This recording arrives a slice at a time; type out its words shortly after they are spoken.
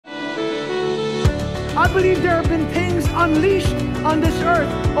I believe there have been things unleashed on this earth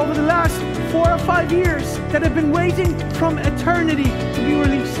over the last 4 or 5 years that have been waiting from eternity to be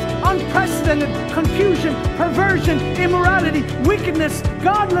released. Unprecedented confusion, perversion, immorality, wickedness,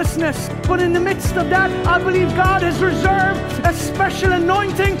 godlessness. But in the midst of that, I believe God has reserved a special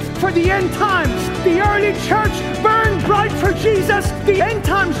anointing for the end times. The early church burned bright for Jesus. The end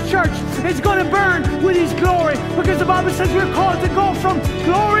times church is going to burn with His glory, because the Bible says we're called to go from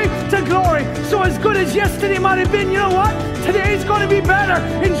glory to glory. So as good as yesterday might have been, you know what? Today is going to be better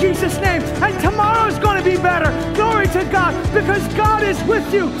in Jesus' name. And tomorrow is going to be better. Glory to God, because God is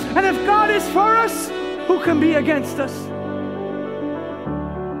with you. And if God is for us, who can be against us?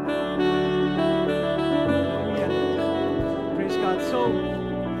 Yeah. Praise God. So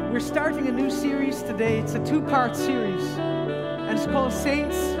we're starting a new series today. It's a 2-part series. And it's called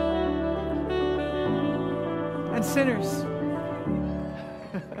Saints and Sinners.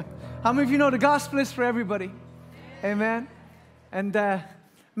 How many of you know the gospel is for everybody? Amen. And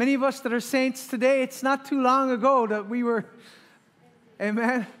many of us that are saints today, it's not too long ago that we were,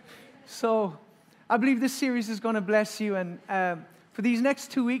 amen. So I believe this series is going to bless you. And for these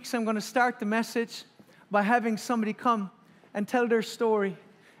next 2 weeks, I'm going to start the message by having somebody come and tell their story.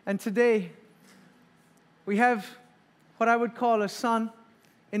 And today, we have what I would call a son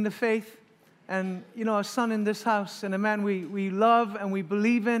in the faith, and, you know, a son in this house, and a man we love and we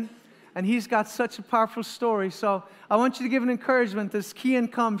believe in. And he's got such a powerful story. So I want you to give an encouragement as Kian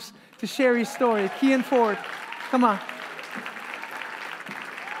comes to share his story. Kian Ford, come on.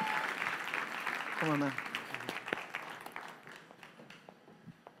 Come on, man.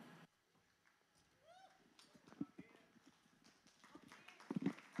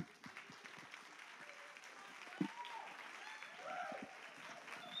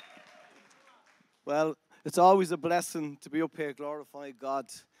 Well, it's always a blessing to be up here glorifying God.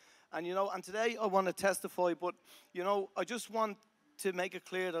 And, you know, and today I want to testify, but, you know, I just want to make it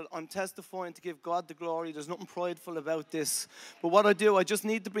clear that I'm testifying to give God the glory. There's nothing prideful about this. But what I do, I just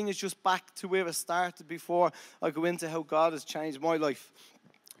need to bring us just back to where it started before I go into how God has changed my life.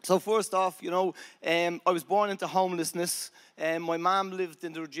 So first off, you know, I was born into homelessness. My mom lived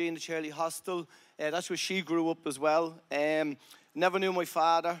in the Regina Charlie Hostel. That's where she grew up as well. Never knew my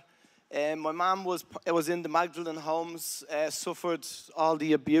father. My mum was in the Magdalene homes, suffered all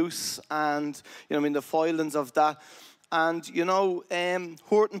the abuse and, you know, I mean, the violence of that. And, you know,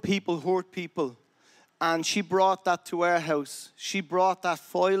 hurting people hurt people. And she brought that to our house. She brought that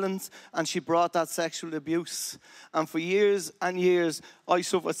violence and she brought that sexual abuse. And for years and years, I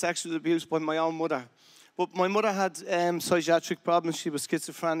suffered sexual abuse by my own mother. But my mother had psychiatric problems. She was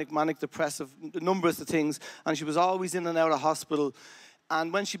schizophrenic, manic, depressive, a number of things. And she was always in and out of hospital.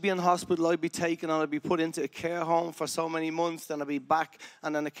 And when she'd be in hospital, I'd be taken and I'd be put into a care home for so many months. Then I'd be back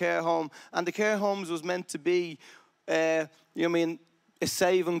and then a care home. And the care homes was meant to be, you know what I mean, a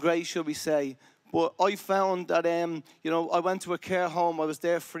saving grace, shall we say. But I found that, you know, I went to a care home. I was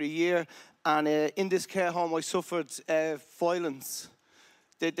there for a year. And in this care home, I suffered violence.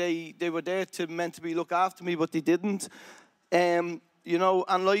 They were there meant to be look after me, but they didn't. You know,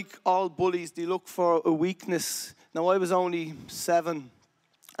 and like all bullies, they look for a weakness. Now, I was only 7.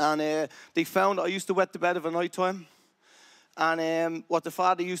 And they found I used to wet the bed of a night time. And what the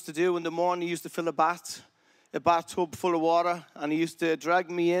father used to do in the morning, he used to fill a bathtub full of water. And he used to drag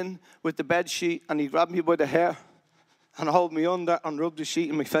me in with the bed sheet. And he'd grab me by the hair and hold me under and rub the sheet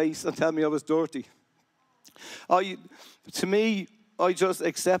in my face and tell me I was dirty. To me, I just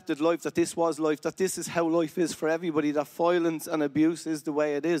accepted life, that this was life, that this is how life is for everybody, that violence and abuse is the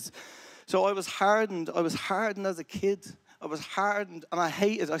way it is. So I was hardened. I was hardened as a kid. I was hardened, and I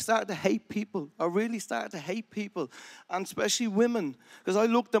hated. I started to hate people. I really started to hate people, and especially women, because I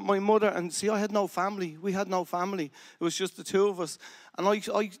looked at my mother and see, I had no family. We had no family. It was just the two of us. And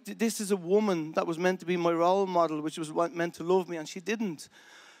this is a woman that was meant to be my role model, which was meant to love me, and she didn't.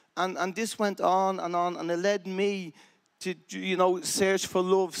 And this went on, and it led me to, you know, search for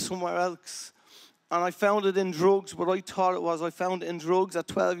love somewhere else. And I found it in drugs. What I thought it was, I found it in drugs. At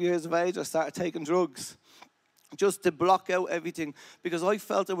 12 years of age, I started taking drugs just to block out everything, because I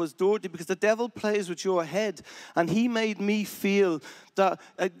felt it was dirty, because the devil plays with your head, and he made me feel that,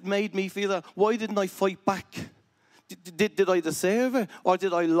 why didn't I fight back? Did I deserve it? Or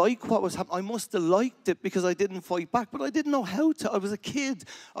did I like what was happening? I must have liked it because I didn't fight back, but I didn't know how to. I was a kid.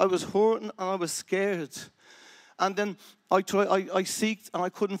 I was hurting and I was scared. And then I seeked, and I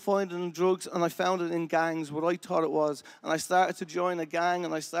couldn't find it in drugs, and I found it in gangs, what I thought it was. And I started to join a gang,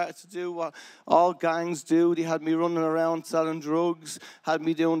 and I started to do what all gangs do. They had me running around selling drugs, had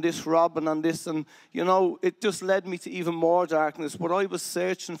me doing this, robbing and this. And, you know, it just led me to even more darkness. What I was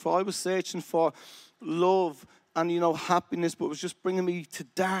searching for love and, you know, happiness, but it was just bringing me to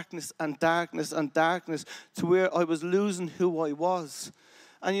darkness and darkness and darkness, to where I was losing who I was.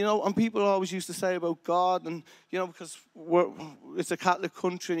 And, you know, and people always used to say about God, and, you know, because it's a Catholic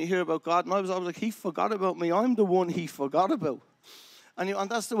country and you hear about God, and I was always like, he forgot about me. I'm the one he forgot about. And, you know,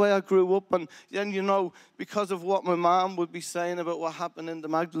 and that's the way I grew up. And then, you know, because of what my mom would be saying about what happened in the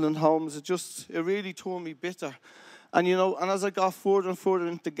Magdalene homes, it really turned me bitter. And, you know, and as I got further and further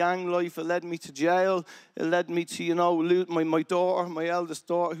into gang life, it led me to jail. It led me to, you know, lose my daughter, my eldest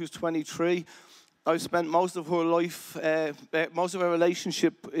daughter, who's 23. I spent most of her life, most of her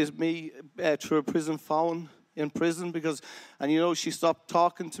relationship is me through a prison phone in prison, because, and, you know, she stopped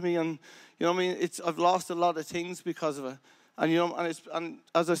talking to me, and, you know what I mean, I've lost a lot of things because of it. And, you know, and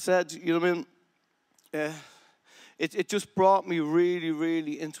as I said, you know what I mean, it just brought me really,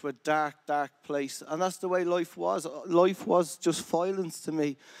 really into a dark, dark place. And that's the way life was. Life was just violence to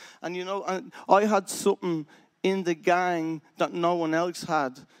me. And, you know, and I had something in the gang that no one else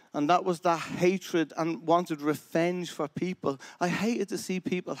had. And that was that hatred and wanted revenge for people. I hated to see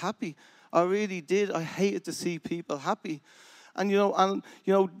people happy. I really did. I hated to see people happy. And, you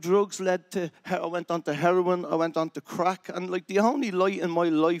know, drugs led to, I went on to heroin, I went on to crack. And, like, the only light in my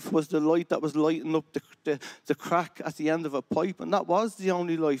life was the light that was lighting up the crack at the end of a pipe. And that was the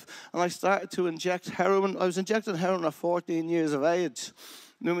only life. And I started to inject heroin. I was injecting heroin at 14 years of age.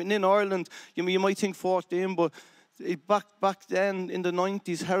 You know, in Ireland, you might think 14, but back then in the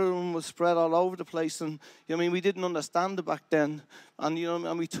 90s, heroin was spread all over the place. And, you know, I mean, we didn't understand it back then. And, you know,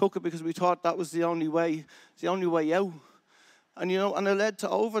 and we took it because we thought that was the only way out. And, you know, and it led to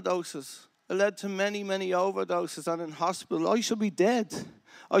overdoses. It led to many, many overdoses. And in hospital, I should be dead.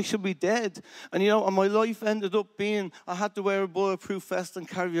 I should be dead. And, you know, and my life ended up being, I had to wear a bulletproof vest and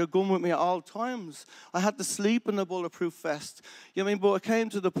carry a gun with me at all times. I had to sleep in a bulletproof vest. You know what I mean? But it came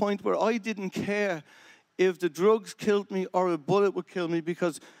to the point where I didn't care if the drugs killed me or a bullet would kill me,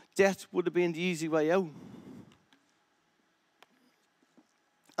 because death would have been the easy way out.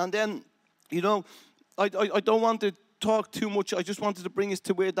 And then, you know, I don't want to talk too much. I just wanted to bring us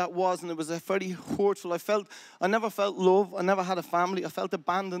to where that was, and it was a very hurtful. I never felt love. I never had a family. I felt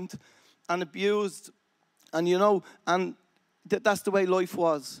abandoned and abused, and, you know, and that's the way life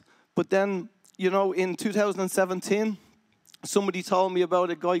was. But then, you know, in 2017, somebody told me about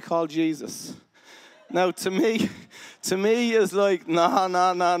a guy called Jesus. Now, to me, it's like,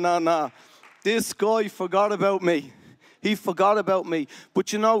 nah. This guy forgot about me. He forgot about me.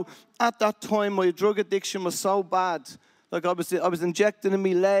 But, you know, at that time, my drug addiction was so bad. Like, I was injecting in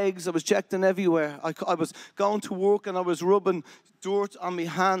my legs. I was injecting everywhere. I was going to work, and I was rubbing dirt on my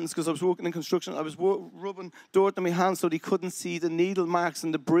hands, because I was working in construction. I was rubbing dirt on my hands so they couldn't see the needle marks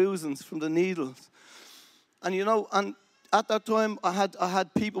and the bruisings from the needles. And, you know, and at that time, I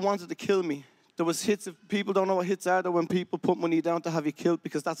had people wanted to kill me. There was hits. If people don't know what hits are, when people put money down to have you killed,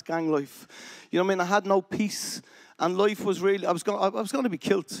 because that's gang life. You know what I mean? I had no peace. And life was really, I was going to be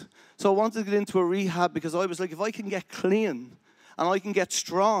killed. So I wanted to get into a rehab, because I was like, if I can get clean and I can get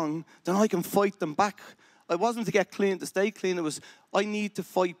strong, then I can fight them back. I wasn't to get clean, to stay clean. It was, I need to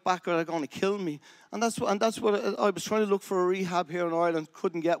fight back or they're going to kill me. And that's what I was trying to look for a rehab here in Ireland,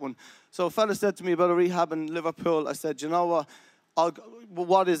 couldn't get one. So a fella said to me about a rehab in Liverpool. I said, you know what?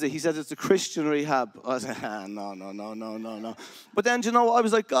 What is it? He said, it's a Christian rehab. I said, no. But then, you know, I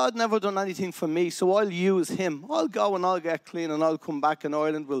was like, God never done anything for me, so I'll use him. I'll go and I'll get clean, and I'll come back, and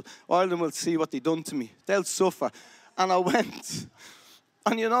Ireland will see what they done to me. They'll suffer. And I went.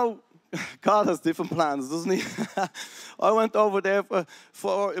 And, you know, God has different plans, doesn't he? I went over there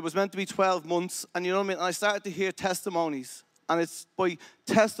for it was meant to be 12 months. And, you know what I mean? And I started to hear testimonies. And it's by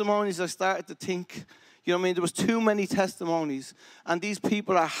testimonies I started to think, you know what I mean? There was too many testimonies, and these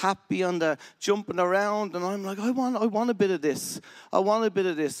people are happy and they're jumping around, and I'm like, I want a bit of this. I want a bit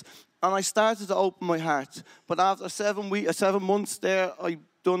of this. And I started to open my heart. But after 7 months there, I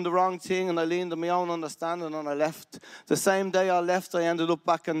done the wrong thing, and I leaned on my own understanding, and I left. The same day I left, I ended up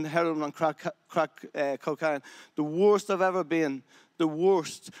back in heroin and crack cocaine. The worst I've ever been. The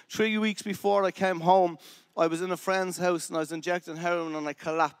worst. 3 weeks before I came home, I was in a friend's house, and I was injecting heroin, and I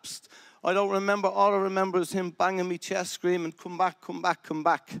collapsed. I don't remember. All I remember is him banging me chest, screaming, come back, come back, come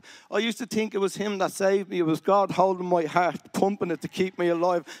back. I used to think it was him that saved me. It was God holding my heart, pumping it to keep me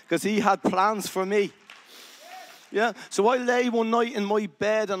alive, because he had plans for me. Yeah, so I lay one night in my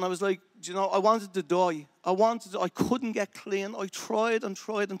bed, and I was like, you know, I wanted to die. I couldn't get clean. I tried and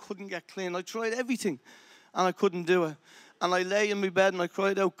tried and couldn't get clean. I tried everything and I couldn't do it. And I lay in my bed and I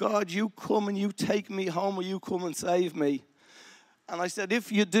cried out, God, you come and you take me home, or you come and save me. And I said,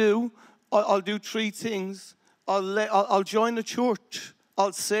 if you do, I'll do three things. I'll join the church.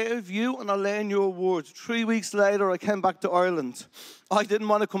 I'll serve you and I'll learn your word. 3 weeks later, I came back to Ireland. I didn't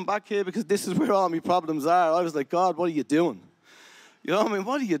want to come back here because this is where all my problems are. I was like, God, what are you doing? You know what I mean?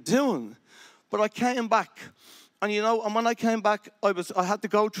 What are you doing? But I came back. And you know, and when I came back, I had to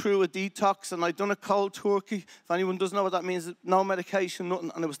go through a detox, and I'd done a cold turkey. If anyone doesn't know what that means, no medication,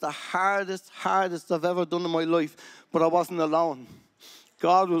 nothing. And it was the hardest I've ever done in my life. But I wasn't alone.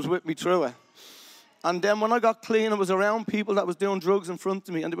 God was with me through it. And then when I got clean, I was around people that was doing drugs in front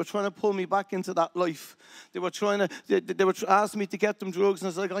of me, and they were trying to pull me back into that life. They were asking me to get them drugs, and I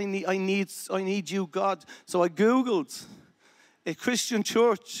was like, I need you, God. So I Googled a Christian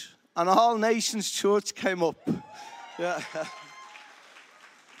church, and All Nations Church came up. Yeah.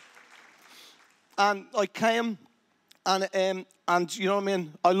 And I came, and you know what I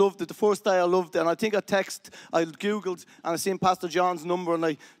mean? I loved it. The first day I loved it. And I think I Googled, and I seen Pastor John's number, and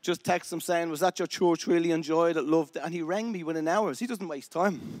I just texted him saying, was that your church? Really enjoyed it, loved it. And he rang me within hours. He doesn't waste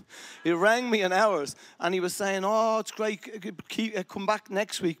time. He rang me in hours, and he was saying, oh, it's great, come back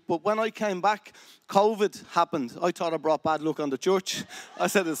next week. But when I came back, COVID happened. I thought I brought bad luck on the church. I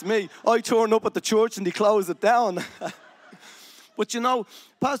said, it's me. I turned up at the church, and they closed it down. But you know,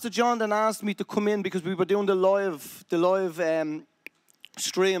 Pastor John then asked me to come in because we were doing the live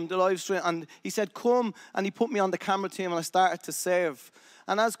stream, and he said, come, and he put me on the camera team, and I started to serve.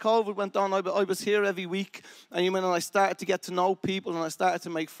 And as COVID went on, I was here every week, and I started to get to know people, and I started to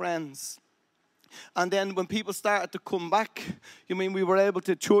make friends. And then when people started to come back, we were able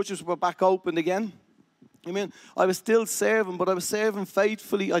to, churches were back open again. I was still serving, but I was serving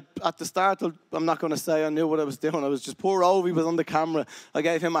faithfully. At the start, I'm not going to say I knew what I was doing. I was just, poor Ovi was on the camera. I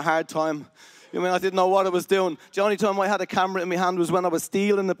gave him a hard time. I didn't know what I was doing. The only time I had a camera in my hand was when I was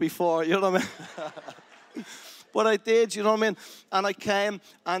stealing it before, you know what I mean? But I did, you know what I mean? And I came,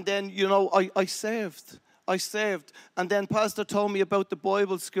 and then, I served. And then Pastor told me about the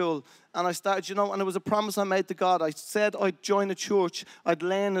Bible school. And I started, and it was a promise I made to God. I said I'd join a church, I'd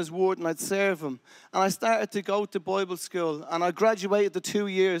learn His word, and I'd serve Him. And I started to go to Bible school. And I graduated the 2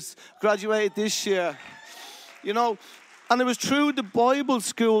 years, graduated this year. And it was through the Bible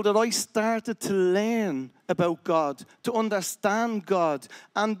school that I started to learn about God, to understand God,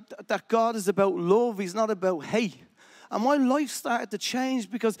 and that God is about love. He's not about hate. And my life started to change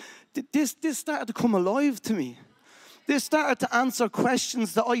because this started to come alive to me. This started to answer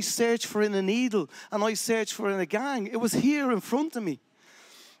questions that I searched for in a needle and I searched for in a gang. It was here in front of me.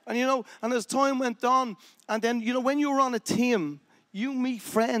 And and as time went on, and then, when you're on a team, you meet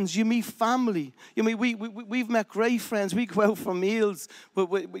friends, you meet family. We've met great friends. We go out for meals,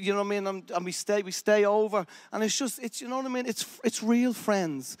 you know what I mean? And we stay over. And it's you know what I mean? It's real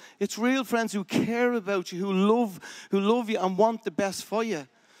friends. It's real friends who care about you, who love you and want the best for you.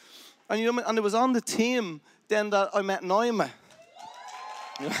 And you know what I mean? And it was on the team then that I met Naima.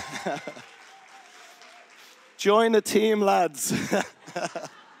 Join the team, lads.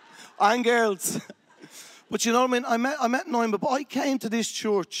 And girls. But you know what I mean? I met Naima, but I came to this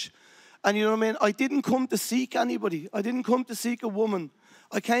church, and you know what I mean? I didn't come to seek anybody. I didn't come to seek a woman.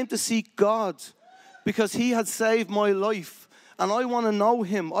 I came to seek God because He had saved my life, and I want to know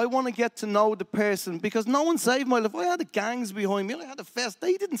Him. I want to get to know the person because no one saved my life. I had the gangs behind me. I had a fest.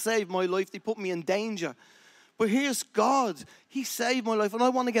 They didn't save my life. They put me in danger. But here's God. He saved my life, and I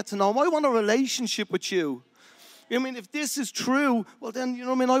want to get to know Him. I want a relationship with you. I mean, if this is true, well then, you know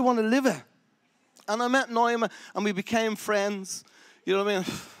what I mean? I want to live it. And I met Naima, and we became friends. You know what I mean?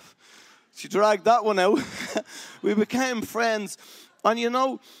 She dragged that one out. We became friends. And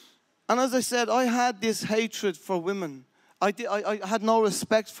and as I said, I had this hatred for women. I had no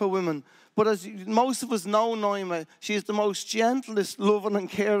respect for women. But as most of us know Naima, she is the most gentlest, loving and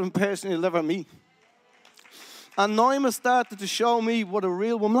caring person you'll ever meet. And Naima started to show me what a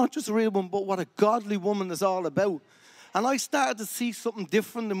real woman, not just a real woman, but what a godly woman is all about. And I started to see something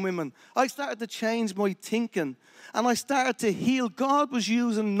different in women. I started to change my thinking. And I started to heal. God was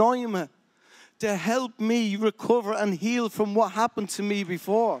using Naima to help me recover and heal from what happened to me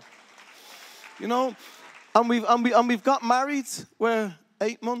before. And we've got married. We're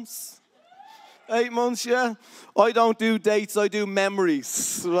 8 months. 8 months, yeah. I don't do dates, I do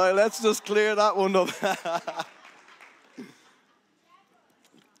memories. Right, let's just clear that one up.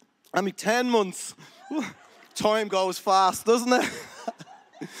 10 months. Time goes fast, doesn't it?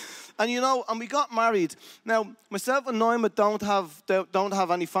 And and we got married. Now, myself and Naima don't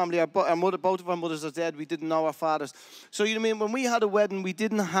have any family. Both of our mothers are dead. We didn't know our fathers. So, when we had a wedding, we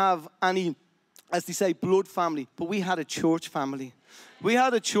didn't have any, as they say, blood family, but we had a church family. We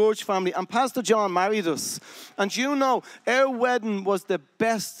had a church family, and Pastor John married us. And our wedding was the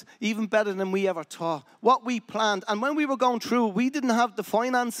best, even better than we ever thought. What we planned, and when we were going through, we didn't have the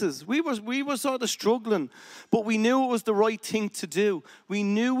finances. We were sort of struggling, but we knew it was the right thing to do. We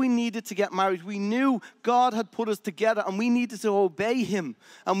knew we needed to get married. We knew God had put us together, and we needed to obey Him,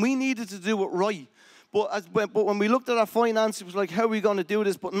 and we needed to do it right. But when we looked at our finances, it was like, how are we going to do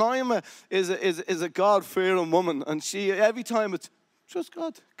this? But Naima is a God-fearing woman, and she, every time it's, trust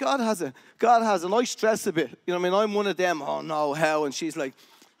God. God has it. And I stress a bit. I'm one of them, oh no, how? And she's like,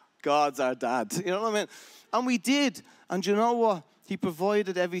 God's our dad. You know what I mean? And we did. And you know what? He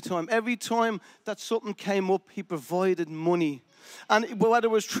provided every time. Every time that something came up, He provided money. And whether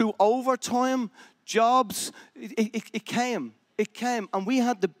it was through overtime, jobs, it came. It came. And we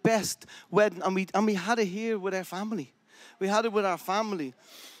had the best wedding. And we had it here with our family. We had it with our family.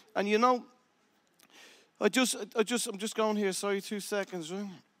 And I'm just going here, sorry, 2 seconds, right?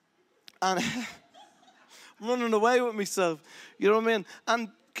 And I'm running away with myself, you know what I mean? And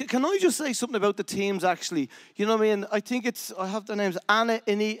can I just say something about the teams, actually? You know what I mean? I think I have their names, Anna,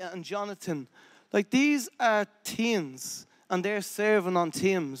 Anita, and Jonathan. Like, these are teens, and they're serving on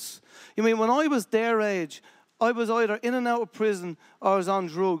teams. When I was their age, I was either in and out of prison or I was on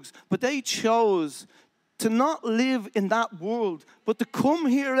drugs. But they chose to not live in that world, but to come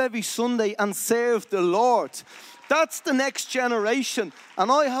here every Sunday and serve the Lord. That's the next generation.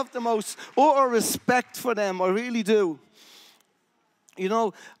 And I have the most utter respect for them. I really do.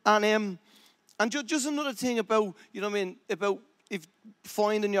 And just another thing about, about if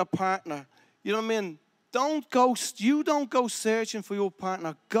finding your partner. You don't go searching for your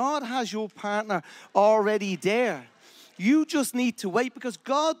partner. God has your partner already there. You just need to wait, because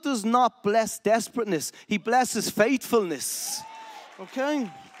God does not bless desperateness. He blesses faithfulness. Okay?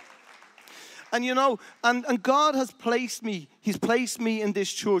 And and God has placed me. He's placed me in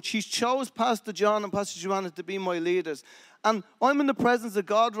this church. He's chose Pastor John and Pastor Joanna to be my leaders. And I'm in the presence of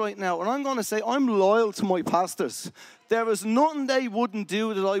God right now, and I'm going to say I'm loyal to my pastors. There is nothing they wouldn't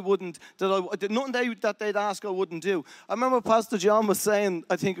do nothing that they'd ask I wouldn't do. I remember Pastor John was saying,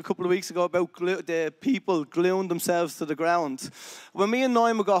 I think a couple of weeks ago, about the people gluing themselves to the ground. When me and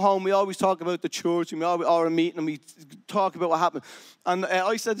Naima go home, we always talk about the church, and we always are a meeting, and we talk about what happened. And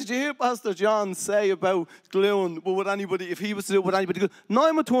I said, did you hear Pastor John say about gluing? Well, would anybody, if he was to do it, would anybody glue?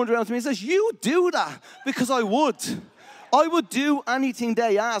 Naima turned around to me and says, you do that, because I would. I would do anything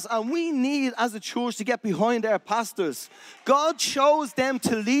they ask, and we need, as a church, to get behind our pastors. God chose them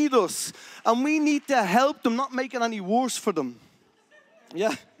to lead us, and we need to help them, not make it any worse for them.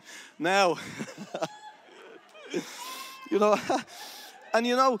 Yeah, now,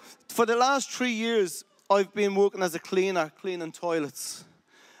 and for the last 3 years, I've been working as a cleaner, cleaning toilets,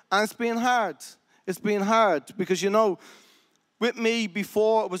 and it's been hard. It's been hard because, with me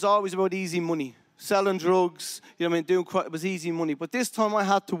before, it was always about easy money. Selling drugs, it was easy money. But this time I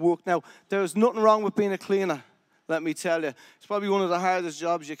had to work. Now, there's nothing wrong with being a cleaner, let me tell you. It's probably one of the hardest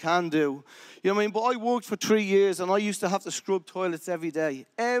jobs you can do. But I worked for 3 years, and I used to have to scrub toilets every day.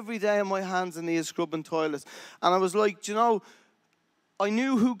 Every day on my hands and knees scrubbing toilets. And I was like, I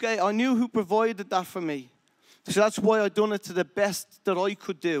knew who provided that for me. So that's why I done it to the best that I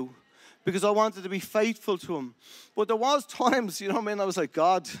could do, because I wanted to be faithful to Him. But there was times, I was like,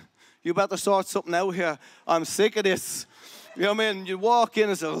 God, you better sort something out here. I'm sick of this. You walk in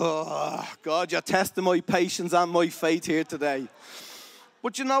and say, oh, God, you're testing my patience and my faith here today.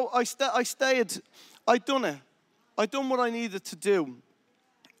 But, I stayed. I done it. I done what I needed to do.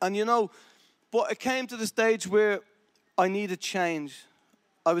 And, but it came to the stage where I needed change.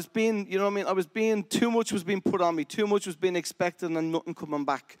 I was being, too much was being put on me. Too much was being expected and nothing coming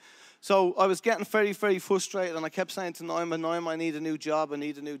back. So I was getting very, very frustrated, and I kept saying to Naima, I need a new job, And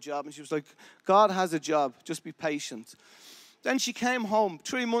she was like, God has a job, just be patient. Then she came home,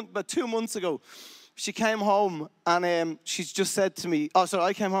 about 2 months ago. She came home, and she just said to me,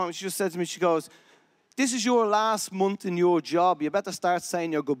 I came home, and she just said to me, she goes, this is your last month in your job. You better start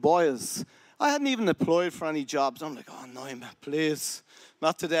saying your goodbyes. I hadn't even applied for any jobs. I'm like, oh, Naima, please,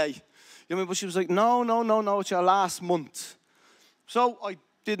 not today. But she was like, no, it's your last month. So I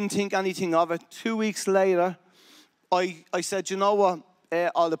didn't think anything of it. 2 weeks later, I said, you know what,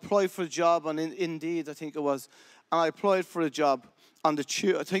 I'll apply for a job on Indeed, I think it was. And I applied for a job on the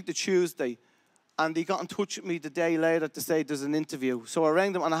Tuesday. And they got in touch with me the day later to say there's an interview. So I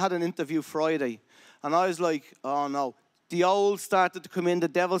rang them, and I had an interview Friday. And I was like, oh no, the old started to come in, the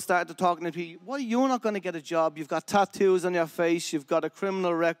devil started to talk to me. Why, you're not going to get a job? You've got tattoos on your face, you've got a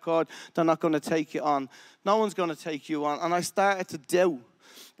criminal record, they're not going to take you on. No one's going to take you on. And I started to doubt.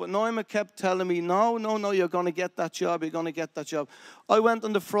 But Noima kept telling me, no, you're going to get that job, you're going to get that job. I went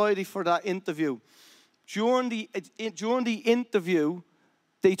on the Friday for that interview. During the interview,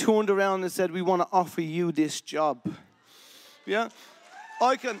 they turned around and said, we want to offer you this job. Yeah?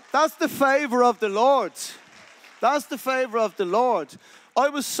 That's the favor of the Lord. That's the favor of the Lord. I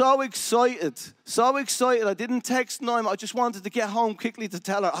was so excited. I didn't text Noima. I just wanted to get home quickly to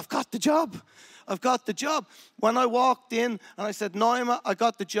tell her, I've got the job. I've got the job. When I walked in and I said, Noima, I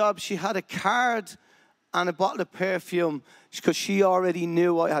got the job, she had a card and a bottle of perfume because she already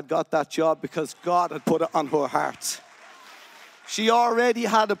knew I had got that job because God had put it on her heart. She already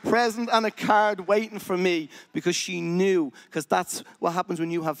had a present and a card waiting for me because she knew, because that's what happens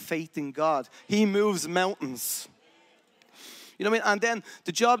when you have faith in God. He moves mountains. You know what I mean? And then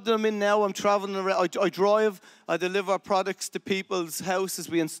the job that I'm in now, I'm traveling around. I drive, I deliver products to people's houses.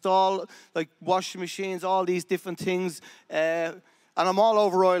 We install like washing machines, all these different things. And I'm all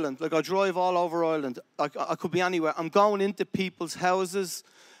over Ireland. Like I drive all over Ireland. I could be anywhere. I'm going into people's houses.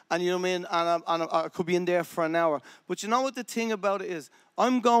 And you know what I mean? And I could be in there for an hour. But you know what the thing about it is?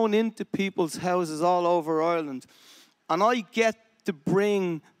 I'm going into people's houses all over Ireland. And I get to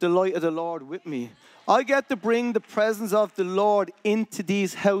bring the light of the Lord with me. I get to bring the presence of the Lord into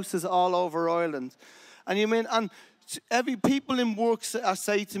these houses all over Ireland. And you mean, and every people in work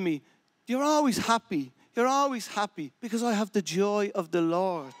say to me, you're always happy. You're always happy because I have the joy of the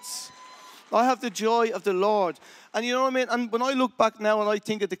Lord. I have the joy of the Lord. And you know what I mean? And when I look back now and I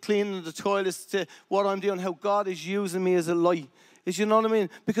think of the cleaning of the toilets to what I'm doing, how God is using me as a light, is, you know what I mean?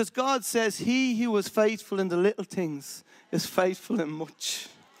 Because God says he who was faithful in the little things is faithful in much.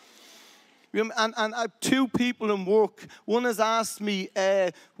 And I have two people in work. One has asked me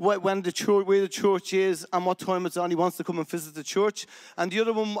when the church, where the church is and what time it's on. He wants to come and visit the church. And the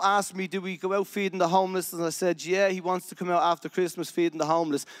other one asked me, do we go out feeding the homeless? And I said, yeah, he wants to come out after Christmas feeding the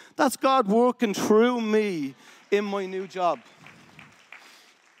homeless. That's God working through me in my new job.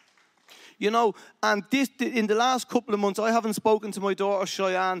 You know, and this, in the last couple of months, I haven't spoken to my daughter,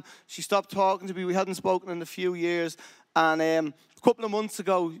 Cheyenne. She stopped talking to me. We hadn't spoken in a few years. And a couple of months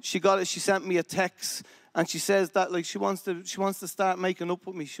ago, she sent me a text. And she says that, like, she wants to start making up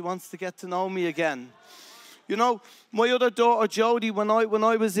with me. She wants to get to know me again. You know, my other daughter, Jodie, when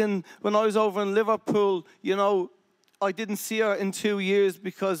I was over in Liverpool, you know, I didn't see her in 2 years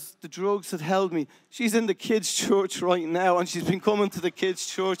because the drugs had held me. She's in the kids' church right now, and she's been coming to the kids'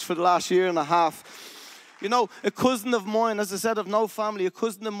 church for the last year and a half. You know, a cousin of mine, as I said, of no family, a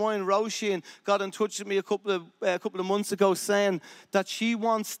cousin of mine, Roisin, got in touch with me a couple of months ago saying that she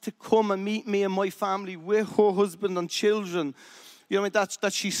wants to come and meet me and my family with her husband and children. You know,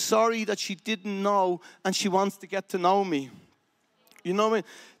 that she's sorry that she didn't know, and she wants to get to know me. You know what I mean?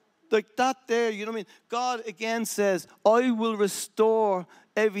 Like that there, you know what I mean? God again says, I will restore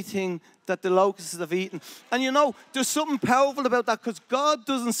everything that the locusts have eaten. And you know, there's something powerful about that, because God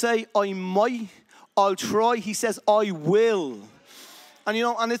doesn't say, I might, I'll try. He says, I will. And you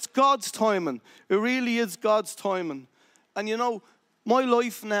know, and it's God's timing. It really is God's timing. And you know, my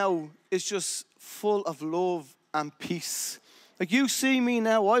life now is just full of love and peace. Like you see me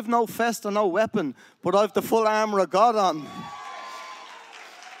now, I've no fist or no weapon, but I've the full armor of God on.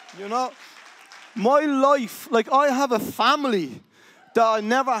 You know, my life, like I have a family that I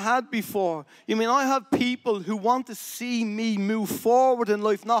never had before. I mean, I have people who want to see me move forward in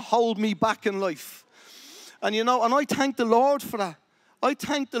life, not hold me back in life. And you know, and I thank the Lord for that. I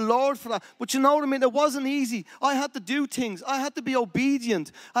thank the Lord for that. But you know what I mean? It wasn't easy. I had to do things. I had to be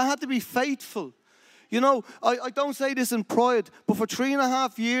obedient. I had to be faithful. You know, I don't say this in pride, but for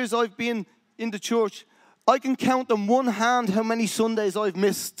 3.5 years I've been in the church. I can count on one hand how many Sundays I've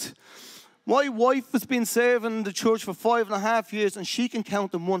missed. My wife has been serving in the church for 5.5 years, and she can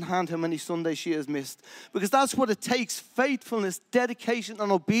count on one hand how many Sundays she has missed. Because that's what it takes, faithfulness, dedication,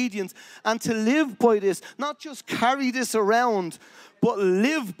 and obedience. And to live by this, not just carry this around, but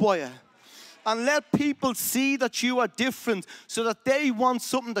live by it. And let people see that you are different so that they want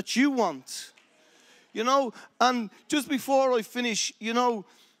something that you want. You know, and just before I finish, you know,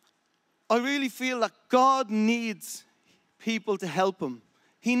 I really feel that God needs people to help him.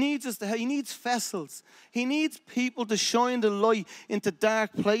 He needs us to help. He needs vessels. He needs people to shine the light into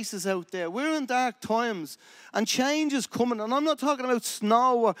dark places out there. We're in dark times, and change is coming. And I'm not talking about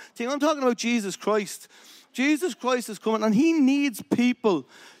snow or thing. I'm talking about Jesus Christ. Jesus Christ is coming, and he needs people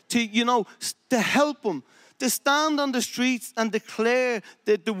to, you know, to help him, to stand on the streets and declare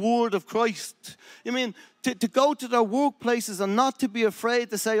the word of Christ. I mean, to go to their workplaces and not to be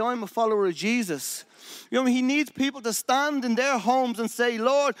afraid to say, I'm a follower of Jesus. You know, he needs people to stand in their homes and say,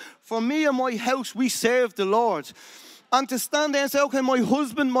 Lord, for me and my house, we serve the Lord. And to stand there and say, okay, my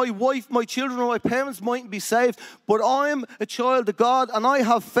husband, my wife, my children, or my parents mightn't be saved, but I'm a child of God, and I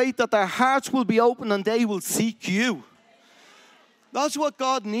have faith that their hearts will be open and they will seek you. That's what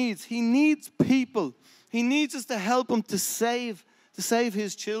God needs. He needs people. He needs us to help him to save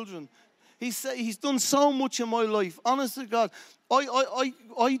his children. He's done so much in my life. Honestly, God,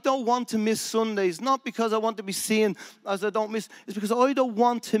 I don't want to miss Sundays. Not because I want to be seen as I don't miss. It's because I don't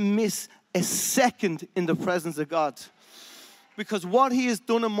want to miss a second in the presence of God. Because what he has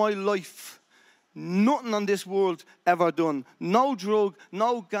done in my life, nothing on this world ever done. No drug,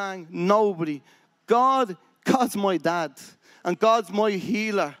 no gang, nobody. God's my dad. And God's my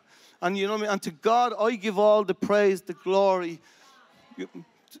healer. And you know what I mean? And to God, I give all the praise, the glory.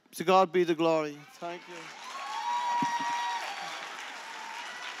 To God be the glory. Thank you.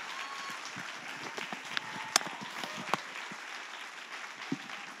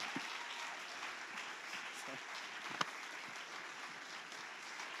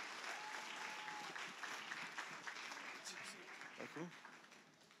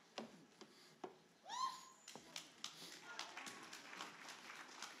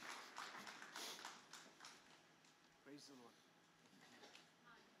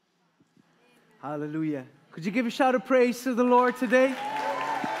 Hallelujah. Could you give a shout of praise to the Lord today?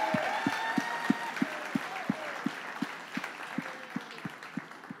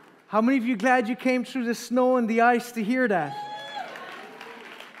 How many of you glad you came through the snow and the ice to hear that?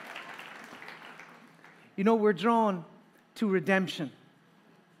 You know, we're drawn to redemption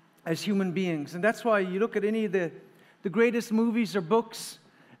as human beings. And that's why you look at any of the greatest movies or books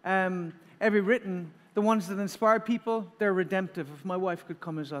ever written, the ones that inspire people, they're redemptive. If my wife could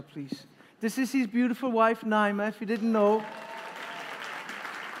come as well, please. This is his beautiful wife, Naima, if you didn't know.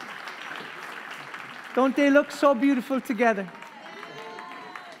 Don't they look so beautiful together?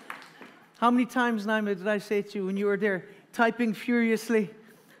 How many times, Naima, did I say to you when you were there typing furiously,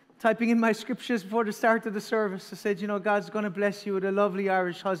 typing in my scriptures before the start of the service? I said, you know, God's going to bless you with a lovely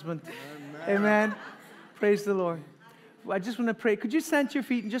Irish husband. Amen. Amen. Praise the Lord. I just want to pray. Could you stand to your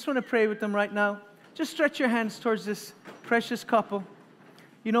feet and just want to pray with them right now? Just stretch your hands towards this precious couple.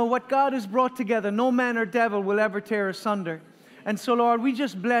 You know, what God has brought together, no man or devil will ever tear asunder. And so, Lord, we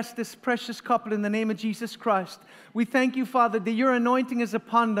just bless this precious couple in the name of Jesus Christ. We thank you, Father, that your anointing is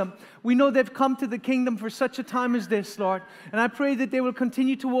upon them. We know they've come to the kingdom for such a time as this, Lord. And I pray that they will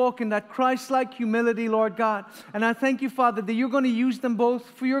continue to walk in that Christ-like humility, Lord God. And I thank you, Father, that you're going to use them both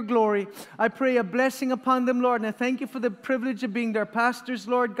for your glory. I pray a blessing upon them, Lord. And I thank you for the privilege of being their pastors,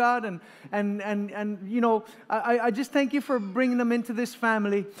 Lord God. And you know, I just thank you for bringing them into this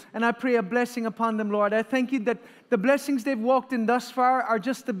family. And I pray a blessing upon them, Lord. I thank you that the blessings they've walked in thus far are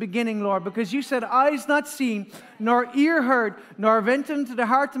just the beginning, Lord, because you said, eyes not seen, nor ear heard, nor have entered into the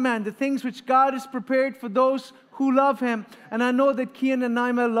heart of man, the things which God has prepared for those who love him. And I know that Kian and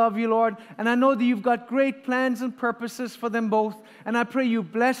Naima love you, Lord, and I know that you've got great plans and purposes for them both. And I pray you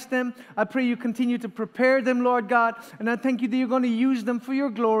bless them. I pray you continue to prepare them, Lord God, and I thank you that you're going to use them for your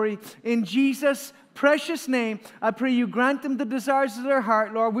glory. In Jesus' precious name, I pray you grant them the desires of their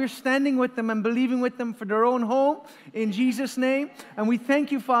heart, Lord. We're standing with them and believing with them for their own home in Jesus' name. And we thank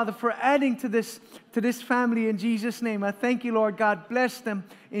you, Father, for adding to this family in Jesus' name. I thank you, Lord God. Bless them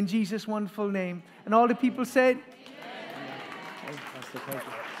in Jesus' wonderful name. And all the people said, Amen.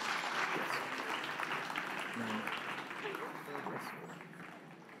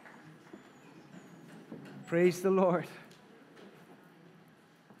 Praise the Lord.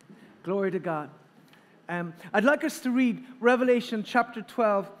 Glory to God. I'd like us to read Revelation chapter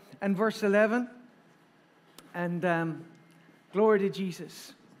 12 and verse 11. And glory to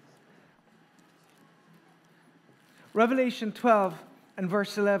Jesus. Revelation 12 and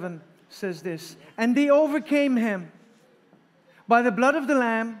verse 11 says this. And they overcame him by the blood of the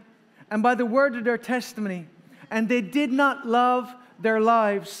Lamb and by the word of their testimony. And they did not love their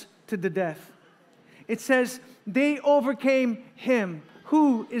lives to the death. It says they overcame him.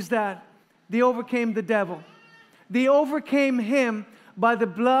 Who is that? They overcame the devil. They overcame him by the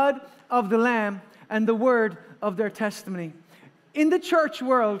blood of the Lamb and the word of their testimony. In the church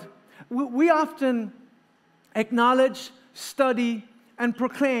world, we often acknowledge, study, and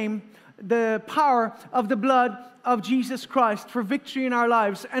proclaim the power of the blood of Jesus Christ for victory in our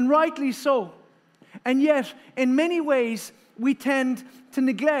lives, and rightly so. And yet, in many ways, we tend to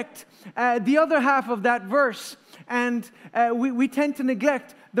neglect the other half of that verse. And we tend to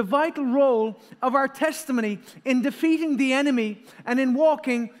neglect the vital role of our testimony in defeating the enemy and in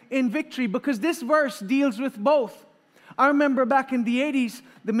walking in victory, because this verse deals with both. I remember back in the 80s,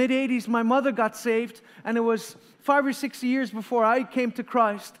 the mid-80s, my mother got saved, and it was 5 or 6 years before I came to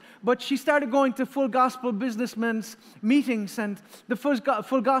Christ. But she started going to Full Gospel Businessmen's meetings, and the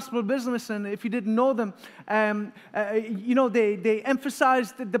Full Gospel Businessmen, if you didn't know them, they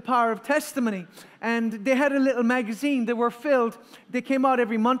emphasized the power of testimony. And they had a little magazine. They came out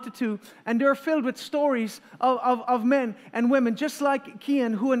every month or two, and they were filled with stories of men and women, just like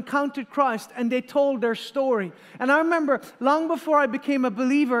Kian, who encountered Christ, and they told their story. And I remember, long before I became a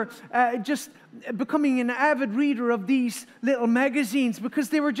believer, just becoming an avid reader of these little magazines, because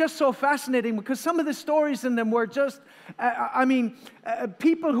they were just so fascinating, because some of the stories in them were just,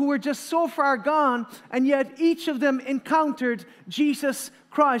 people who were just so far gone, and yet each of them encountered Jesus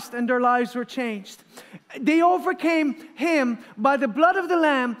Christ and their lives were changed. They overcame him by the blood of the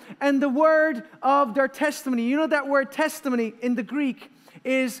Lamb and the word of their testimony. You know that word testimony in the Greek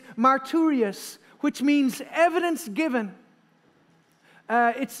is martyrios, which means evidence given.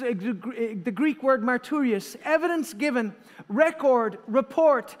 It's the Greek word martyrios, evidence given, record,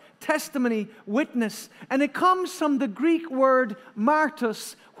 report, testimony, witness. And it comes from the Greek word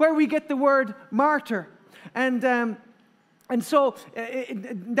martos, where we get the word martyr. And so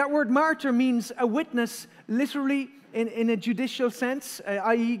that word martyr means a witness, literally in a judicial sense,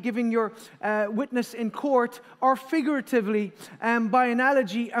 i.e. giving your witness in court, or figuratively, by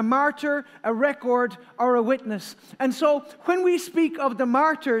analogy, a martyr, a record, or a witness. And so when we speak of the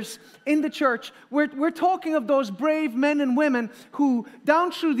martyrs in the church, we're talking of those brave men and women who,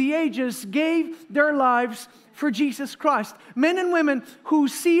 down through the ages, gave their lives for Jesus Christ. Men and women who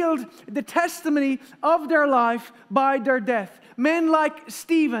sealed the testimony of their life by their death. Men like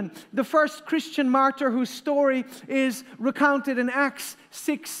Stephen, the first Christian martyr whose story is recounted in Acts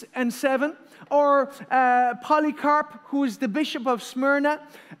 6 and 7. Or Polycarp, who is the bishop of Smyrna.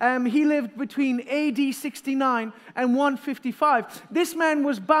 He lived between AD 69 and 155. This man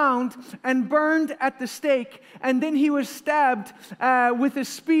was bound and burned at the stake, and then he was stabbed with a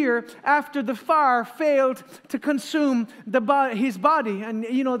spear after the fire failed to consume his body. And,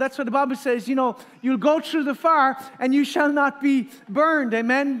 that's what the Bible says, you'll go through the fire and you shall not be burned.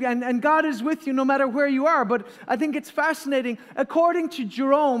 Amen? And God is with you no matter where you are. But I think it's fascinating. According to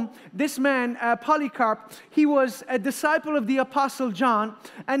Jerome, this man, Polycarp, he was a disciple of the Apostle John,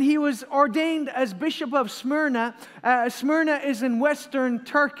 and he was ordained as Bishop of Smyrna. Smyrna is in western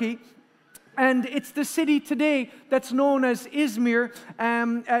Turkey, and it's the city today that's known as Izmir.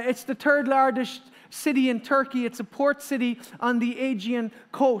 It's the third largest city in Turkey. It's a port city on the Aegean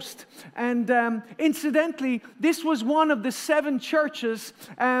coast. And incidentally, this was one of the 7 churches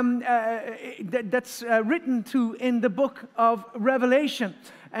that's written to in the book of Revelation.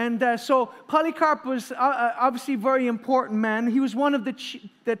 And so Polycarp was obviously a very important man. He was one of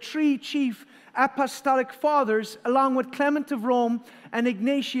the 3 chief apostolic fathers, along with Clement of Rome and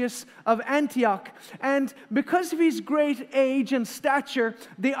Ignatius of Antioch. And because of his great age and stature,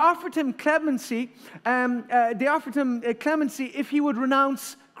 they offered him clemency. If he would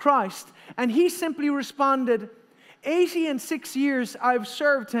renounce Christ. And he simply responded, 86 years I've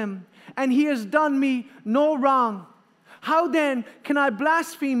served him, and he has done me no wrong. How then can I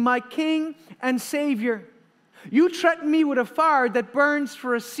blaspheme my King and Savior? You threaten me with a fire that burns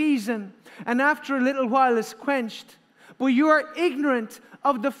for a season, and after a little while is quenched. But you are ignorant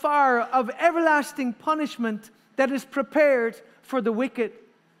of the fire of everlasting punishment that is prepared for the wicked.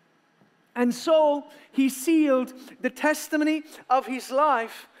 And so he sealed the testimony of his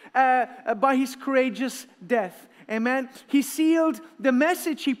life by his courageous death. Amen. He sealed the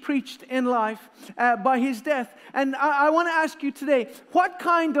message he preached in life by his death. And I want to ask you today, what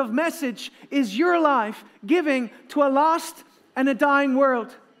kind of message is your life giving to a lost and a dying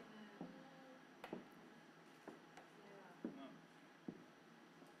world?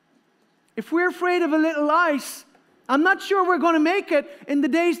 If we're afraid of a little ice, I'm not sure we're going to make it in the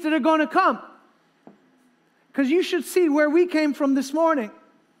days that are going to come. Because you should see where we came from this morning.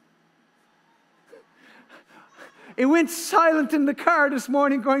 It went silent in the car this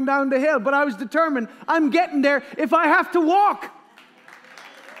morning going down the hill, but I was determined, I'm getting there if I have to walk.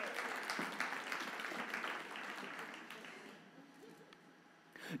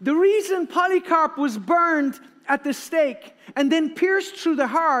 The reason Polycarp was burned at the stake and then pierced through the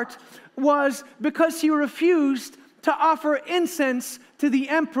heart was because he refused to offer incense to the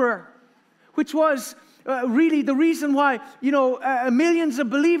emperor, which was really the reason why, millions of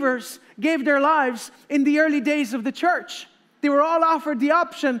believers gave their lives in the early days of the church. They were all offered the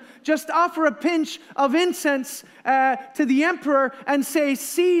option, just offer a pinch of incense to the emperor and say,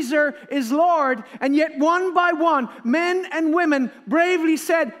 Caesar is Lord. And yet one by one, men and women bravely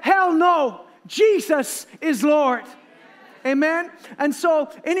said, hell no, Jesus is Lord. Amen? And so,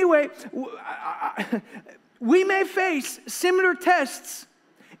 anyway, we may face similar tests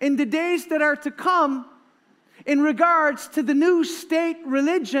in the days that are to come in regards to the new state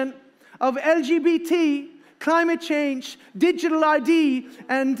religion of LGBT, climate change, digital ID,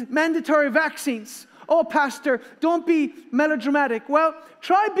 and mandatory vaccines. Oh, Pastor, don't be melodramatic. Well,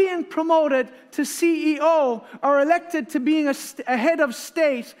 try being promoted to CEO or elected to being a head of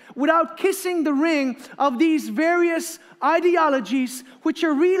state without kissing the ring of these various ideologies, which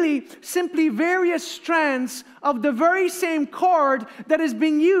are really simply various strands of the very same cord that is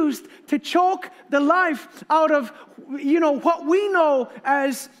being used to choke the life out of, what we know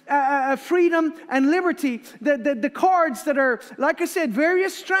as freedom and liberty. The cords that are, like I said,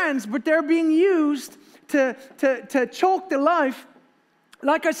 various strands, but they're being used to choke the life,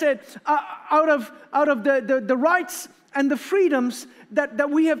 like I said, out of the rights and the freedoms that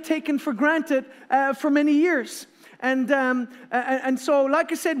we have taken for granted for many years. And so,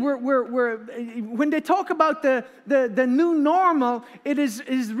 like I said, when they talk about the new normal, it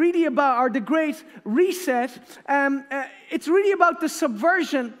is really about, or the great reset. It's really about the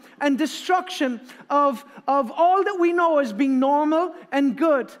subversion and destruction of all that we know as being normal and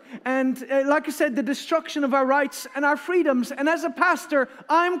good. And like I said, the destruction of our rights and our freedoms. And as a pastor,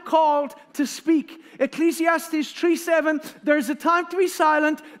 I'm called to speak. Ecclesiastes 3:7, there's a time to be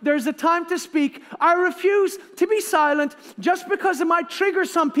silent, there's a time to speak. I refuse to be silent just because it might trigger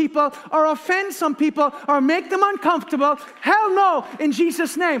some people or offend some people or make them uncomfortable. Hell no, in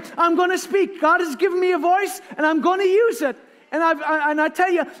Jesus' name. I'm going to speak. God has given me a voice and I'm going to use it. And I tell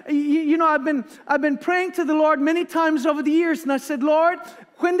you, I've been praying to the Lord many times over the years, and I said, Lord,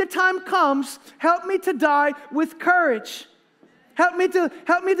 when the time comes, help me to die with courage. Help me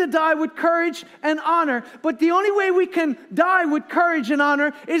to die with courage and honor. But the only way we can die with courage and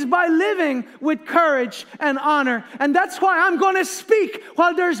honor is by living with courage and honor. And that's why I'm going to speak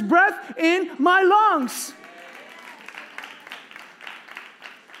while there's breath in my lungs.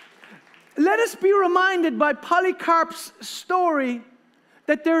 Let us be reminded by Polycarp's story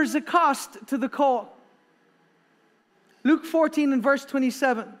that there is a cost to the call. Luke 14 and verse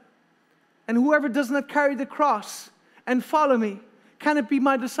 27. And whoever does not carry the cross and follow me cannot be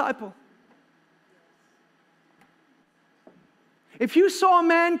my disciple. If you saw a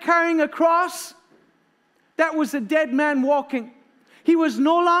man carrying a cross, that was a dead man walking. He was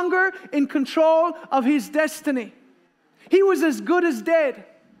no longer in control of his destiny. He was as good as dead.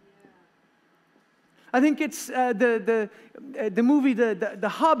 I think it's the movie The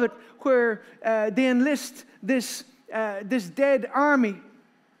Hobbit, where they enlist this dead army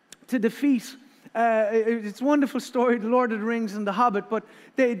to defeat. It's a wonderful story, The Lord of the Rings and The Hobbit. But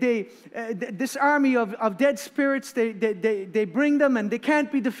this army of dead spirits, they bring them, and they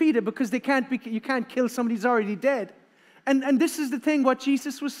can't be defeated because you can't kill somebody who's already dead. And this is the thing. What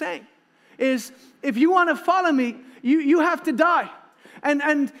Jesus was saying is, if you want to follow me, you have to die.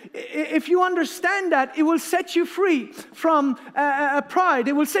 And if you understand that, it will set you free from pride.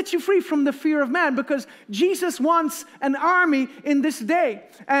 It will set you free from the fear of man, because Jesus wants an army in this day.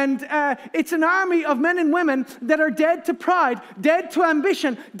 And it's an army of men and women that are dead to pride, dead to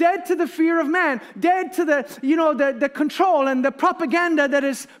ambition, dead to the fear of man, dead to the control and the propaganda that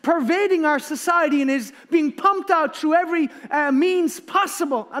is pervading our society and is being pumped out through every means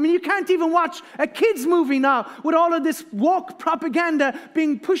possible. I mean, you can't even watch a kids movie now with all of this woke propaganda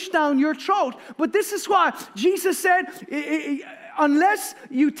being pushed down your throat. But this is why Jesus said, unless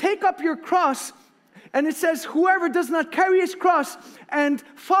you take up your cross, and it says, whoever does not carry his cross and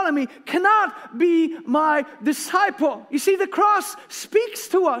follow me cannot be my disciple. You see, the cross speaks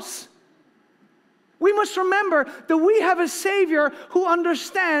to us. We must remember that we have a Savior who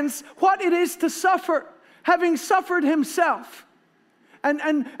understands what it is to suffer, having suffered himself.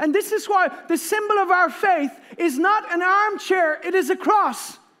 And this is why the symbol of our faith is not an armchair, it is a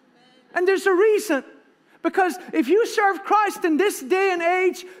cross. And there's a reason. Because if you serve Christ in this day and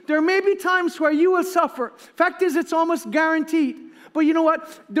age, there may be times where you will suffer. Fact is, it's almost guaranteed. But you know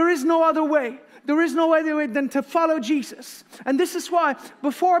what? There is no other way. There is no other way than to follow Jesus. And this is why,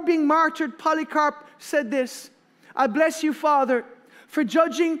 before being martyred, Polycarp said this: I bless you, Father, for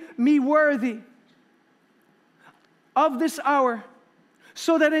judging me worthy of this hour,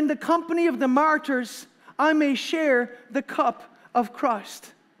 so that in the company of the martyrs I may share the cup of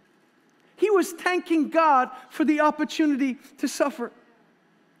Christ. He was thanking God for the opportunity to suffer.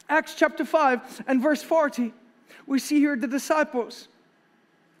 Acts chapter 5 and verse 40. We see here the disciples.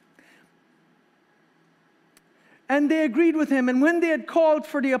 And they agreed with him. And when they had called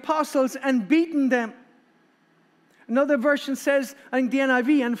for the apostles and beaten them, another version says, I think the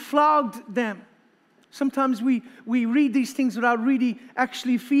NIV, and flogged them. Sometimes we read these things without really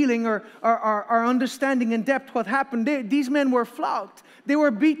actually feeling or understanding in depth what happened. These men were flogged. They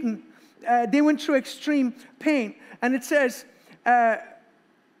were beaten. They went through extreme pain. And it says, thank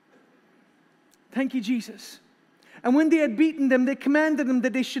you, Jesus. And when they had beaten them, they commanded them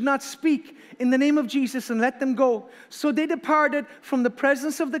that they should not speak in the name of Jesus and let them go. So they departed from the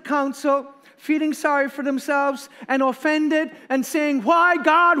presence of the council, feeling sorry for themselves and offended and saying, why,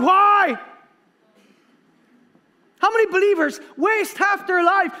 God, why? How many believers waste half their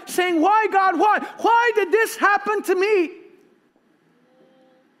life saying, why, God, why? Why did this happen to me?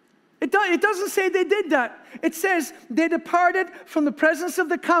 It doesn't say they did that. It says they departed from the presence of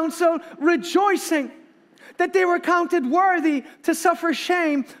the council, rejoicing that they were counted worthy to suffer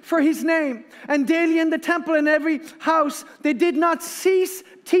shame for his name. And daily in the temple and every house, they did not cease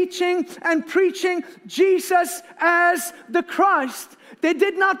teaching and preaching Jesus as the Christ. They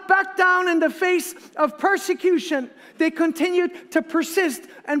did not back down in the face of persecution. They continued to persist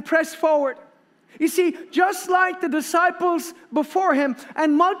and press forward. You see, just like the disciples before him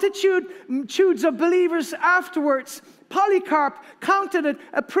and multitudes of believers afterwards, Polycarp counted it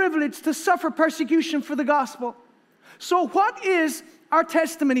a privilege to suffer persecution for the gospel. So what is our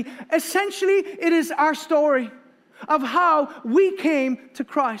testimony? Essentially, it is our story of how we came to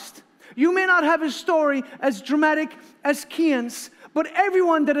Christ. You may not have a story as dramatic as Kian's, but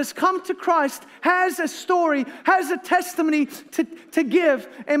everyone that has come to Christ has a story, has a testimony to give,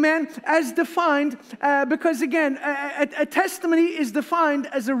 amen, as defined, because again, a testimony is defined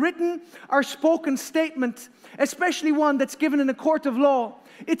as a written or spoken statement, especially one that's given in a court of law.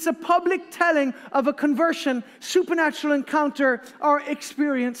 It's a public telling of a conversion, supernatural encounter, or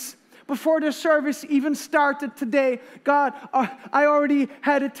experience. Before the service even started today, God, I already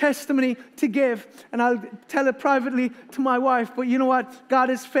had a testimony to give. And I'll tell it privately to my wife. But you know what? God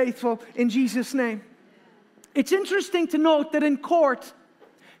is faithful in Jesus' name. It's interesting to note that in court,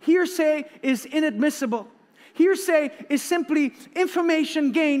 hearsay is inadmissible. Hearsay is simply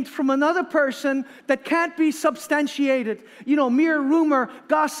information gained from another person that can't be substantiated. You know, mere rumor,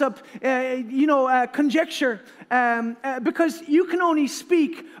 gossip, conjecture. Because you can only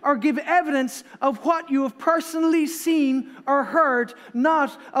speak or give evidence of what you have personally seen or heard,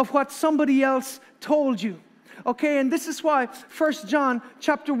 not of what somebody else told you. Okay, and this is why 1 John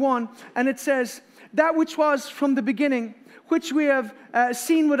chapter 1, and it says, that which was from the beginning, which we have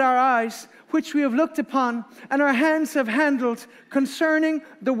seen with our eyes, which we have looked upon, and our hands have handled concerning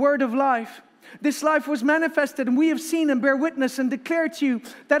the word of life. This life was manifested, and we have seen and bear witness and declare to you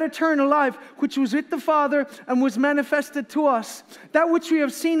that eternal life which was with the Father and was manifested to us. That which we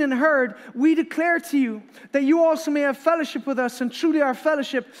have seen and heard, we declare to you, that you also may have fellowship with us, and truly our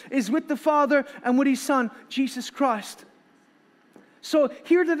fellowship is with the Father and with his Son, Jesus Christ. So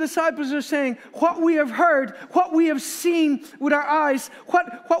here the disciples are saying, what we have heard, what we have seen with our eyes,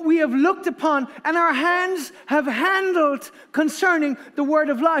 what we have looked upon, and our hands have handled concerning the word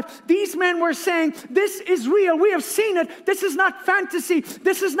of life. These men were saying, this is real. We have seen it. This is not fantasy.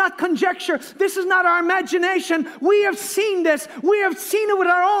 This is not conjecture. This is not our imagination. We have seen this. We have seen it with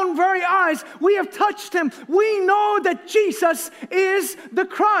our own very eyes. We have touched him. We know that Jesus is the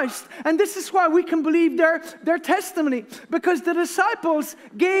Christ. And this is why we can believe their testimony, because the disciples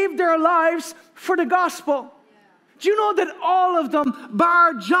gave their lives for the gospel. Do you know that all of them,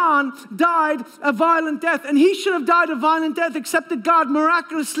 bar John, died a violent death? And he should have died a violent death, except that God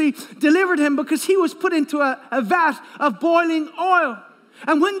miraculously delivered him, because he was put into a vat of boiling oil.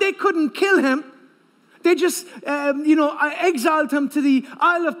 And when they couldn't kill him, they just, exiled him to the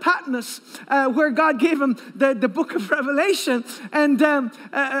Isle of Patmos, where God gave him the book of Revelation. And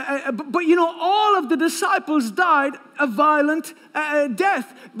but all of the disciples died a violent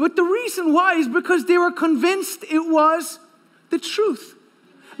death. But the reason why is because they were convinced it was the truth.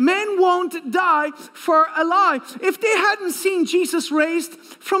 Men won't die for a lie. If they hadn't seen Jesus raised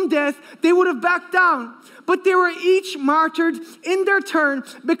from death, they would have backed down. But they were each martyred in their turn,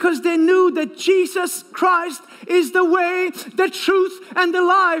 because they knew that Jesus Christ is the way, the truth, and the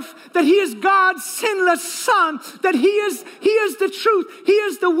life, that he is God's sinless Son, that he is the truth, he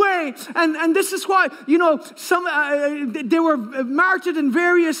is the way. And this is why, they were martyred in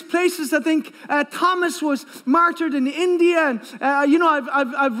various places. I think Thomas was martyred in India.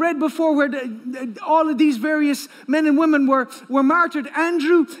 And, I've read before where all of these various men and women were martyred.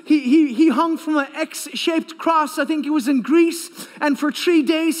 Andrew, he hung from an X-shaped cross. I think it was in Greece. And for 3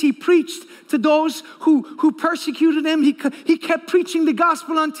 days he preached to those who persecuted him. He kept preaching the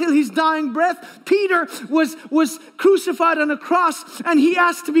gospel until his dying breath. Peter was crucified on a cross, and he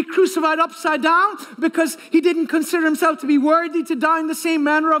asked to be crucified upside down because he didn't consider himself to be worthy to die in the same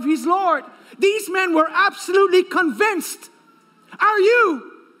manner of his Lord. These men were absolutely convinced. Are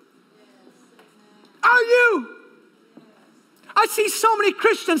you? Are you? I see so many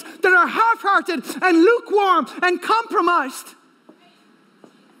Christians that are half-hearted and lukewarm and compromised.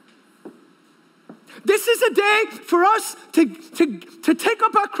 This is a day for us to take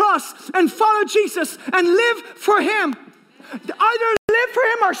up our cross and follow Jesus and live for him. Either live for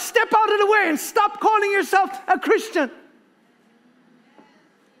him or step out of the way and stop calling yourself a Christian.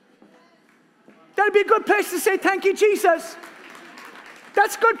 That'd be a good place to say, thank you, Jesus.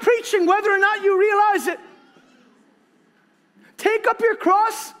 That's good preaching, whether or not you realize it. Take up your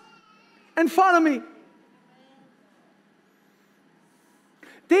cross and follow me.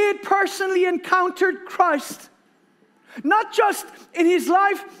 They had personally encountered Christ, not just in his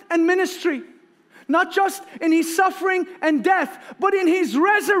life and ministry, not just in his suffering and death, but in his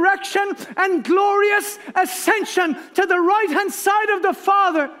resurrection and glorious ascension to the right-hand side of the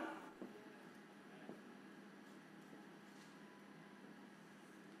Father.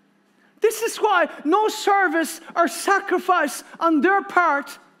 This is why no service or sacrifice on their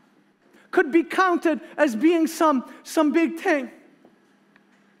part could be counted as being some big thing.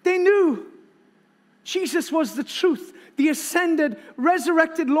 They knew Jesus was the truth, the ascended,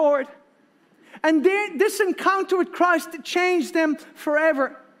 resurrected Lord. And this encounter with Christ changed them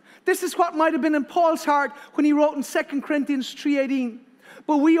forever. This is what might have been in Paul's heart when he wrote in 2 Corinthians 3:18.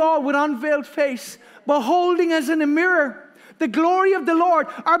 But we all, with unveiled face, beholding as in a mirror the glory of the Lord,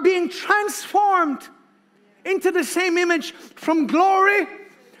 are being transformed into the same image from glory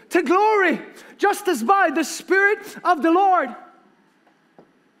to glory, just as by the Spirit of the Lord.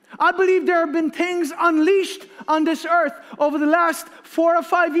 I believe there have been things unleashed on this earth over the last 4 or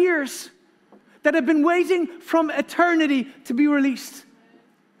 5 years that have been waiting from eternity to be released.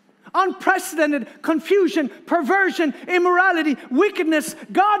 Unprecedented confusion, perversion, immorality, wickedness,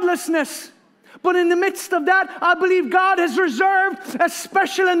 godlessness. But in the midst of that, I believe God has reserved a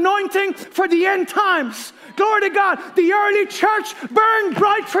special anointing for the end times. Glory to God. The early church burned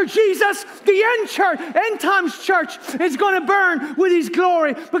bright for Jesus. The end times church is going to burn with his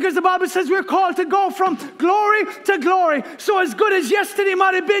glory, because the Bible says we're called to go from glory to glory. So as good as yesterday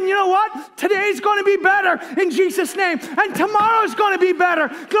might have been, you know what? Today's going to be better in Jesus' name. And tomorrow's going to be better.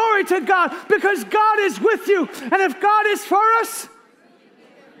 Glory to God, because God is with you. And if God is for us,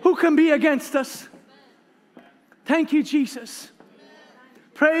 who can be against us? Thank you, Jesus.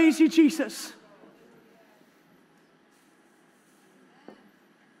 Praise you, Jesus.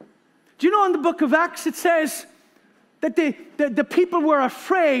 Do you know in the book of Acts it says that the people were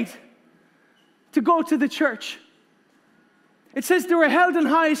afraid to go to the church? It says they were held in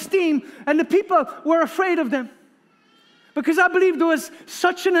high esteem and the people were afraid of them. Because I believe there was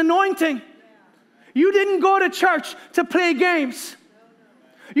such an anointing. You didn't go to church to play games.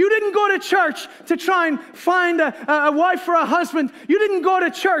 You didn't go to church to try and find a wife or a husband. You didn't go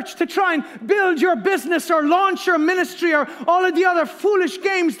to church to try and build your business or launch your ministry or all of the other foolish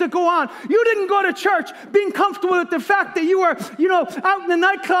games that go on. You didn't go to church being comfortable with the fact that you were, out in the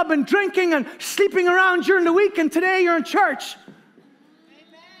nightclub and drinking and sleeping around during the week, and today you're in church.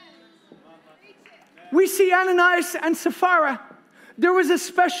 We see Ananias and Sapphira. There was a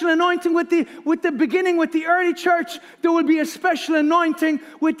special anointing with the beginning, with the early church. There will be a special anointing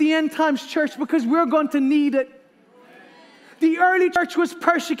with the end times church, because we're going to need it. The early church was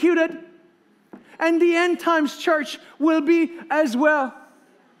persecuted, and the end times church will be as well.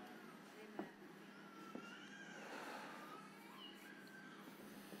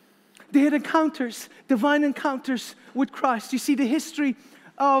 They had encounters, divine encounters with Christ. You see the history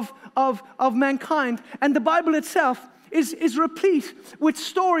of mankind, and the Bible itself is replete with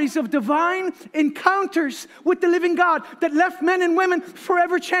stories of divine encounters with the living God that left men and women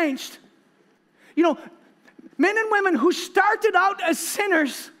forever changed. Men and women who started out as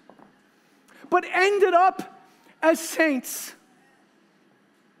sinners but ended up as saints.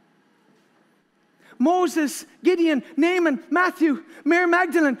 Moses, Gideon, Naaman, Matthew, Mary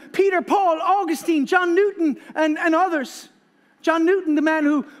Magdalene, Peter, Paul, Augustine, John Newton, and others. John Newton, the man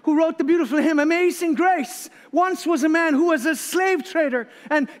who wrote the beautiful hymn, Amazing Grace, once was a man who was a slave trader,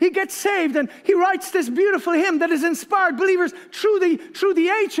 and he gets saved, and he writes this beautiful hymn that has inspired believers through the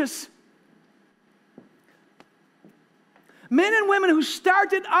ages. Men and women who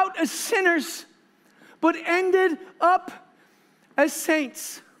started out as sinners, but ended up as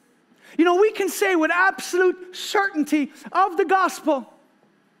saints. We can say with absolute certainty of the gospel,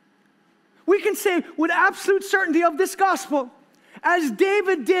 We can say with absolute certainty of this gospel, as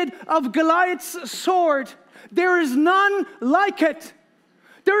David did of Goliath's sword, there is none like it.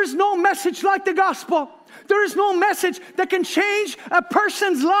 There is no message like the gospel. There is no message that can change a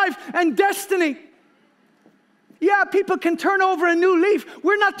person's life and destiny. Yeah, people can turn over a new leaf.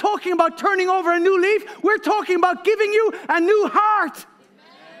 We're not talking about turning over a new leaf. We're talking about giving you a new heart,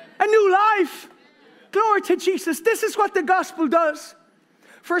 a new life. Glory to Jesus. This is what the gospel does.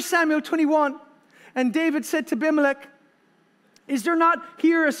 1 Samuel 21, and David said to Abimelech, is there not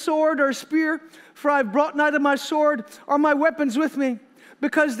here a sword or a spear? For I have brought neither my sword or my weapons with me,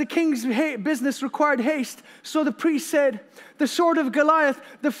 because the king's business required haste. So the priest said, the sword of Goliath,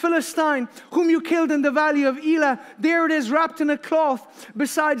 the Philistine, whom you killed in the valley of Elah, there it is wrapped in a cloth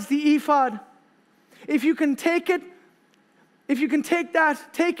besides the ephod. If you can take it,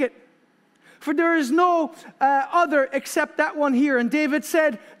 take it. For there is no other except that one here. And David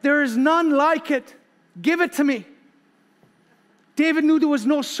said, there is none like it. Give it to me. David knew there was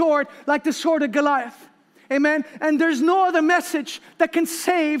no sword like the sword of Goliath. Amen. And there's no other message that can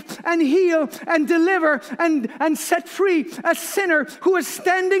save and heal and deliver and set free a sinner who is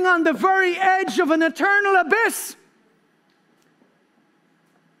standing on the very edge of an eternal abyss.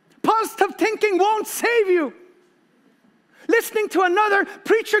 Positive thinking won't save you. Listening to another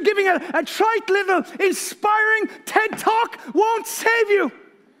preacher giving a trite little inspiring TED talk won't save you.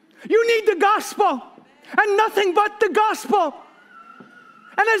 You need the gospel and nothing but the gospel.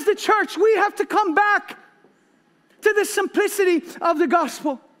 And as the church, we have to come back to the simplicity of the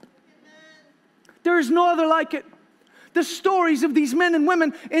gospel. There is no other like it. The stories of these men and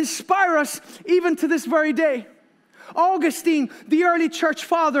women inspire us even to this very day. Augustine, the early church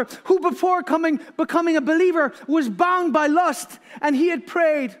father, who before becoming a believer was bound by lust, and he had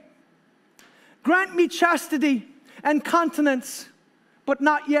prayed, grant me chastity and continence, but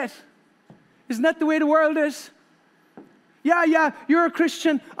not yet. Isn't that the way the world is? Yeah, you're a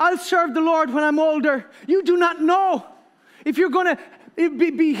Christian. I'll serve the Lord when I'm older. You do not know if you're going to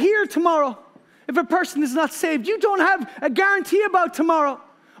be here tomorrow. If a person is not saved, you don't have a guarantee about tomorrow.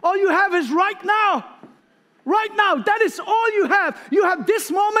 All you have is right now. Right now, that is all you have. You have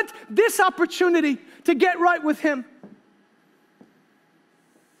this moment, this opportunity to get right with Him.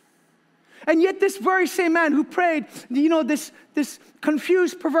 And yet this very same man who prayed, this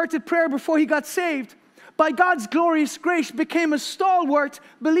confused, perverted prayer before he got saved, by God's glorious grace became a stalwart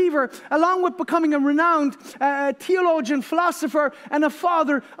believer, along with becoming a renowned theologian, philosopher, and a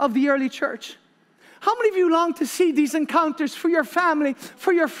father of the early church. How many of you long to see these encounters for your family,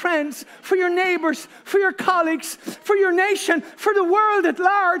 for your friends, for your neighbors, for your colleagues, for your nation, for the world at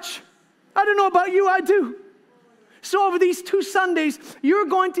large? I don't know about you, I do. So over these 2 Sundays, you're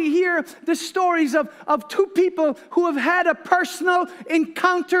going to hear the stories of 2 people who have had a personal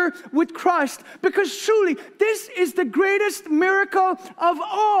encounter with Christ. Because truly, this is the greatest miracle of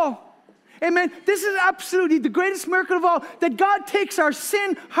all. Amen. This is absolutely the greatest miracle of all, that God takes our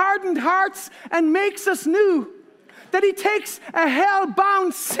sin-hardened hearts and makes us new. That He takes a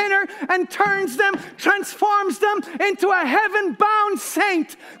hell-bound sinner and turns them, transforms them into a heaven-bound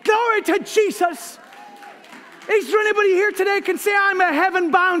saint. Glory to Jesus. Is there anybody here today can say, I'm a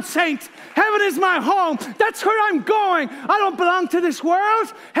heaven-bound saint? Heaven is my home. That's where I'm going. I don't belong to this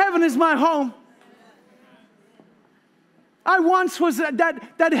world. Heaven is my home. I once was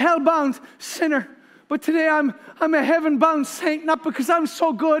that hell-bound sinner, but today I'm a heaven-bound saint, not because I'm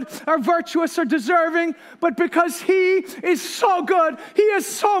so good or virtuous or deserving, but because He is so good. He is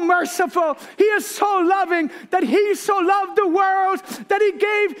so merciful. He is so loving, that He so loved the world that He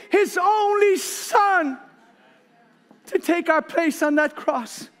gave His only Son to take our place on that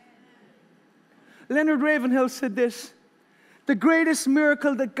cross. Leonard Ravenhill said this: the greatest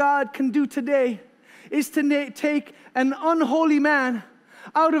miracle that God can do today is to take an unholy man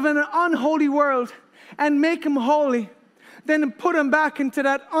out of an unholy world and make him holy, then put him back into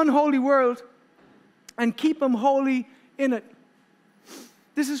that unholy world and keep him holy in it.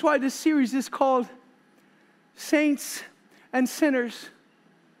 This is why this series is called Saints and Sinners.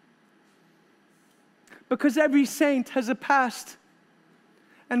 Because every saint has a past,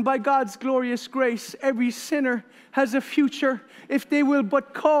 and by God's glorious grace, every sinner has a future if they will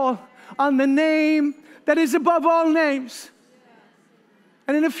but call on the name that is above all names.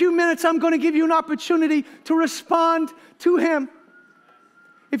 And in a few minutes, I'm going to give you an opportunity to respond to Him.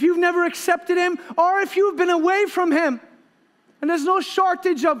 If you've never accepted Him, or if you've been away from Him, and there's no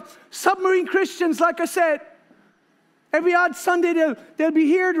shortage of submarine Christians, like I said. Every odd Sunday, they'll be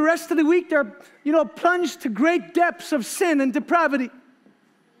here. The rest of the week, they're, plunged to great depths of sin and depravity.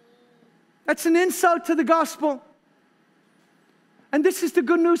 That's an insult to the gospel. And this is the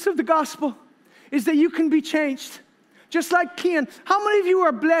good news of the gospel, is that you can be changed. Just like Kian. How many of you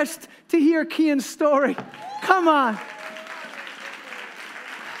are blessed to hear Kian's story? Come on.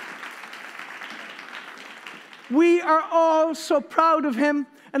 We are all so proud of him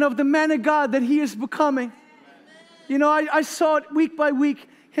and of the man of God that he is becoming. You know, I saw it week by week,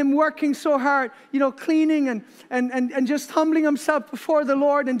 him working so hard, you know, cleaning and just humbling himself before the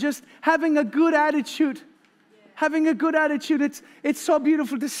Lord and just having a good attitude. Having a good attitude. It's so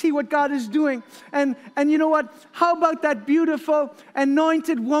beautiful to see what God is doing. And you know what? How about that beautiful,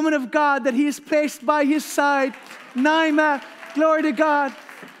 anointed woman of God that he has placed by his side? Naima, glory to God.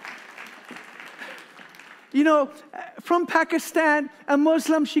 You know, from Pakistan, a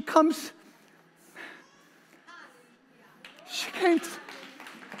Muslim, she came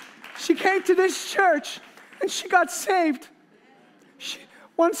to this church and she got saved.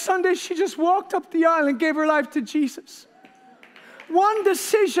 One Sunday, she just walked up the aisle and gave her life to Jesus. One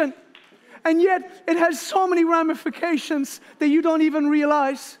decision, and yet it has so many ramifications that you don't even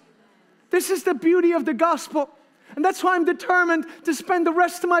realize. This is the beauty of the gospel. And that's why I'm determined to spend the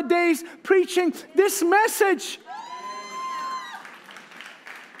rest of my days preaching this message.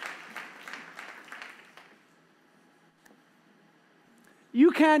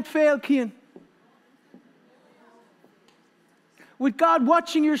 You can't fail, Kian. With God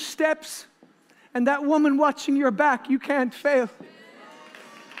watching your steps and that woman watching your back, you can't fail.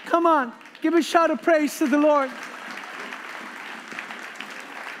 Come on, give a shout of praise to the Lord.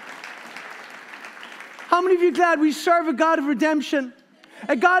 How many of you are glad we serve a God of redemption?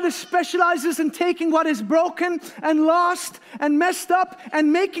 A God that specializes in taking what is broken and lost and messed up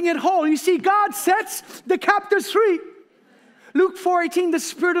and making it whole. You see, God sets the captives free. Luke 4:18, the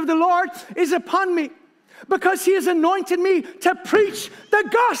Spirit of the Lord is upon me because He has anointed me to preach the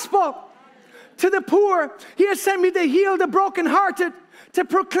gospel to the poor. He has sent me to heal the brokenhearted, to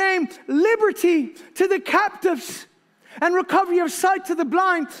proclaim liberty to the captives and recovery of sight to the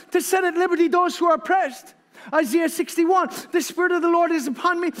blind, to set at liberty those who are oppressed. Isaiah 61, the Spirit of the Lord is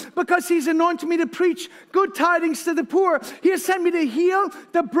upon me because He's anointed me to preach good tidings to the poor. He has sent me to heal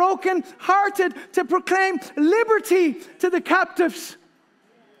the brokenhearted, to proclaim liberty to the captives.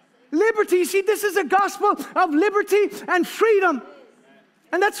 Liberty, you see, this is a gospel of liberty and freedom.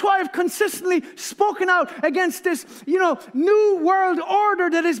 And that's why I've consistently spoken out against this, new world order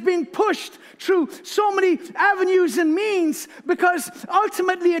that is being pushed through so many avenues and means, because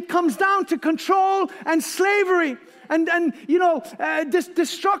ultimately it comes down to control and slavery and this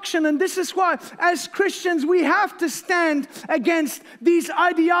destruction. And this is why, as Christians, we have to stand against these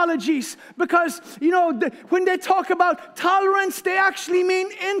ideologies, because, when they talk about tolerance, they actually mean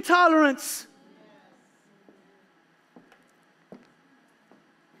intolerance.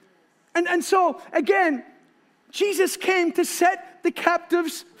 And so, again, Jesus came to set the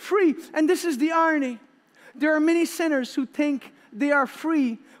captives free. And this is the irony. There are many sinners who think they are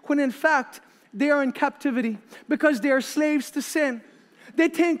free when in fact they are in captivity because they are slaves to sin. They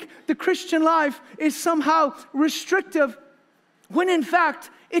think the Christian life is somehow restrictive when in fact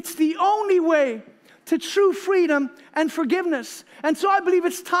it's the only way to true freedom and forgiveness. And so I believe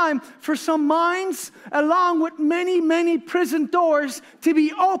it's time for some minds, along with many, many prison doors, to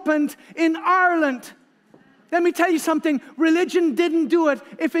be opened in Ireland. Let me tell you something. Religion didn't do it.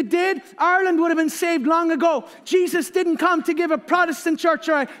 If it did, Ireland would have been saved long ago. Jesus didn't come to give a Protestant church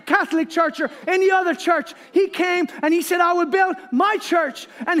or a Catholic church or any other church. He came and He said, I will build my church.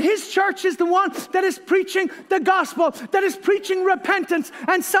 And His church is the one that is preaching the gospel, that is preaching repentance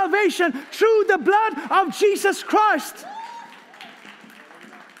and salvation through the blood of Jesus Christ.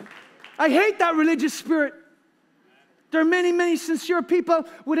 I hate that religious spirit. There are many, many sincere people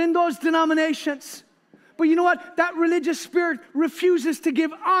within those denominations. But you know what? That religious spirit refuses to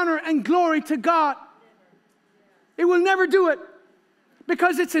give honor and glory to God. It will never do it.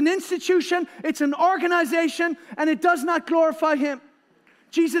 Because it's an institution, it's an organization, and it does not glorify Him.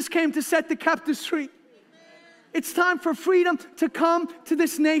 Jesus came to set the captives free. It's time for freedom to come to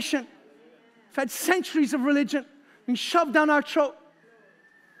this nation. We've had centuries of religion being shoved down our throat.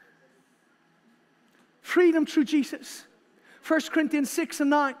 Freedom through Jesus. 1 Corinthians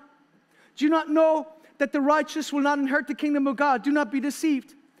 6:9. Do you not know that the righteous will not inherit the kingdom of God? Do not be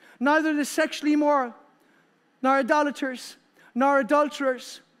deceived. Neither the sexually immoral, nor idolaters, nor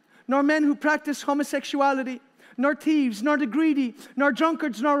adulterers, nor men who practice homosexuality, nor thieves, nor the greedy, nor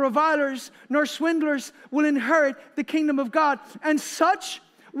drunkards, nor revilers, nor swindlers will inherit the kingdom of God. And such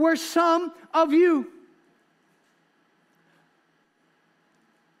were some of you.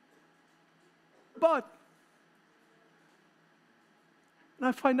 But, and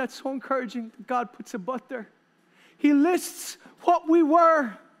I find that so encouraging that God puts a but there. He lists what we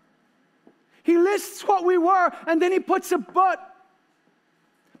were. He lists what we were, and then he puts a but.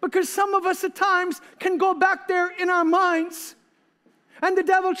 Because some of us at times can go back there in our minds, and the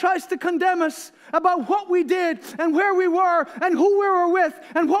devil tries to condemn us about what we did and where we were and who we were with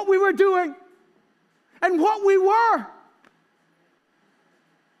and what we were doing and what we were.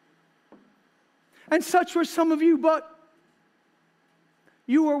 And such were some of you, but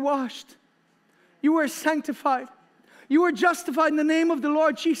you were washed. You were sanctified. You were justified in the name of the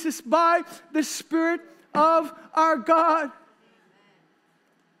Lord Jesus by the Spirit of our God.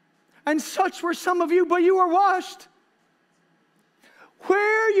 And such were some of you, but you were washed.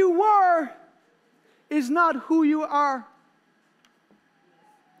 Where you were is not who you are.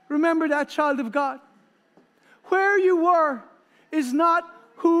 Remember that, child of God. Where you were is not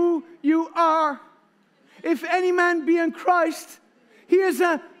who you are. If any man be in Christ, he is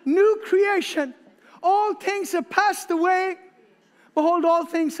a new creation. All things have passed away. Behold, all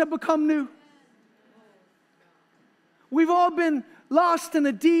things have become new. We've all been lost in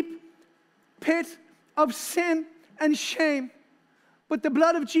a deep pit of sin and shame. But the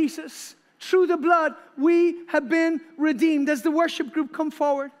blood of Jesus, through the blood, we have been redeemed. As the worship group come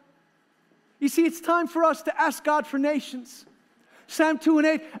forward. You see, it's time for us to ask God for nations. Psalm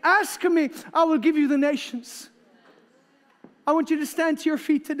 2:8, ask of me, I will give you the nations. I want you to stand to your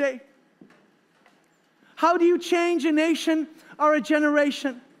feet today. How do you change a nation or a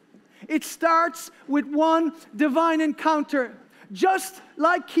generation? It starts with one divine encounter. Just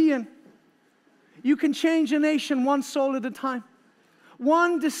like Kian, you can change a nation one soul at a time.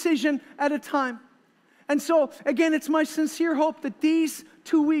 One decision at a time. And so, again, it's my sincere hope that these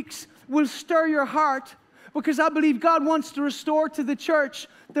 2 weeks will stir your heart, because I believe God wants to restore to the church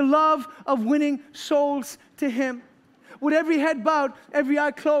the love of winning souls to Him. With every head bowed, every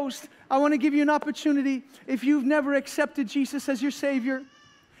eye closed, I want to give you an opportunity. If you've never accepted Jesus as your Savior,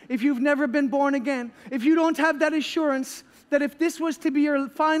 if you've never been born again, if you don't have that assurance that if this was to be your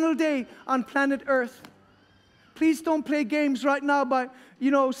final day on planet Earth, please don't play games right now by,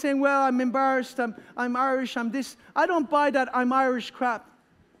 saying, well, I'm embarrassed, I'm Irish, I'm this. I don't buy that I'm Irish crap.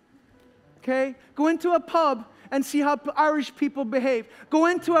 Okay? Go into a pub and see how Irish people behave. Go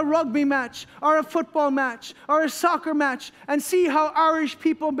into a rugby match or a football match or a soccer match and see how Irish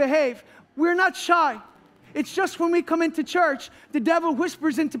people behave. We're not shy. It's just when we come into church, the devil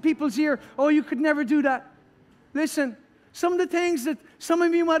whispers into people's ear, oh, you could never do that. Listen, some of the things that some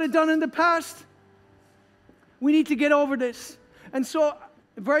of you might have done in the past, we need to get over this. And so,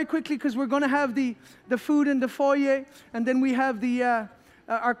 very quickly, because we're going to have the food in the foyer, and then we have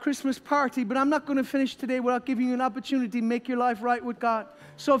our Christmas party, but I'm not going to finish today without giving you an opportunity to make your life right with God.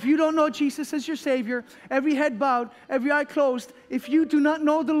 So if you don't know Jesus as your Savior, every head bowed, every eye closed, if you do not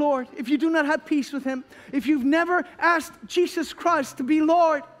know the Lord, if you do not have peace with Him, if you've never asked Jesus Christ to be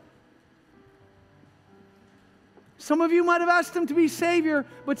Lord, some of you might have asked Him to be Savior,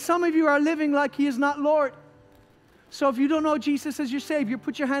 but some of you are living like He is not Lord. So if you don't know Jesus as your Savior,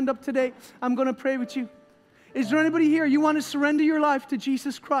 put your hand up today. I'm going to pray with you. Is there anybody here, you want to surrender your life to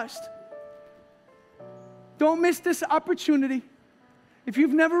Jesus Christ? Don't miss this opportunity. If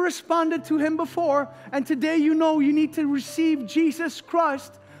you've never responded to Him before, and today you know you need to receive Jesus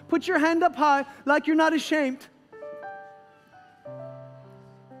Christ, put your hand up high like you're not ashamed.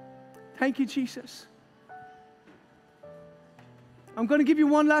 Thank you, Jesus. I'm going to give you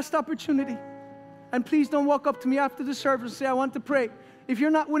one last opportunity. And please don't walk up to me after the service and say, I want to pray. If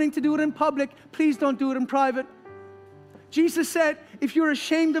you're not willing to do it in public, please don't do it in private. Jesus said, if you're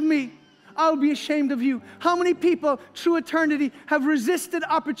ashamed of me, I'll be ashamed of you. How many people through eternity have resisted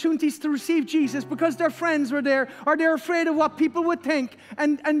opportunities to receive Jesus because their friends were there, or they're afraid of what people would think?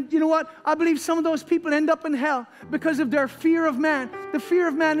 And you know what? I believe some of those people end up in hell because of their fear of man. The fear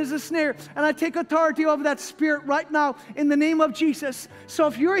of man is a snare. And I take authority over that spirit right now in the name of Jesus. So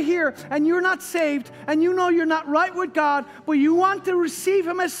if you're here and you're not saved and you know you're not right with God, but you want to receive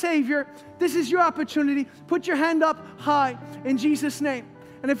Him as Savior, this is your opportunity. Put your hand up high in Jesus' name.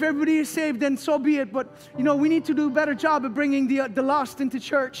 And if everybody is saved, then so be it. But, we need to do a better job of bringing the lost into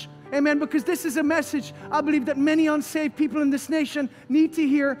church. Amen. Because this is a message I believe that many unsaved people in this nation need to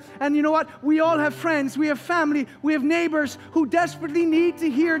hear. And you know what? We all have friends. We have family. We have neighbors who desperately need to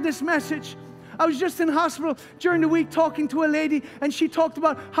hear this message. I was just in hospital during the week talking to a lady, and she talked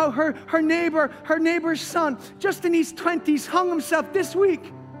about how her neighbor's son, just in his 20s, hung himself this week.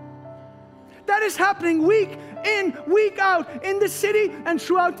 That is happening week in, week out in the city and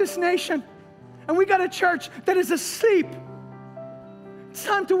throughout this nation. And we got a church that is asleep. It's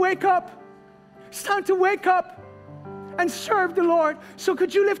time to wake up. It's time to wake up and serve the Lord. So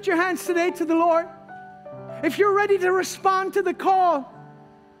could you lift your hands today to the Lord? If you're ready to respond to the call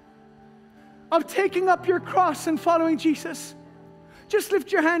of taking up your cross and following Jesus, just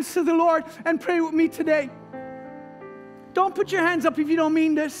lift your hands to the Lord and pray with me today. Don't put your hands up if you don't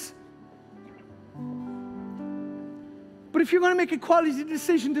mean this. But if you're going to make a quality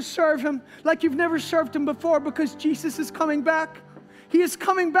decision to serve Him like you've never served Him before, because Jesus is coming back. He is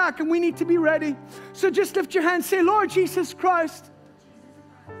coming back and we need to be ready. So just lift your hands, say, Lord Jesus Christ.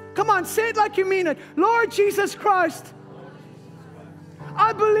 Come on, say it like you mean it. Lord Jesus Christ,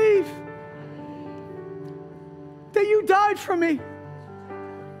 I believe that you died for me.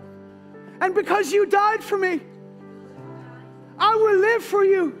 And because you died for me, I will live for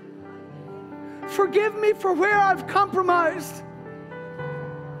you. Forgive me for where I've compromised.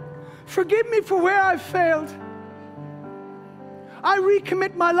 Forgive me for where I've failed. I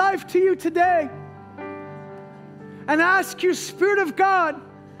recommit my life to you today and ask you, Spirit of God,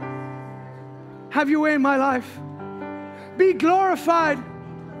 have your way in my life. Be glorified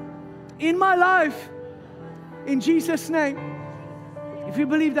in my life. In Jesus' name. If you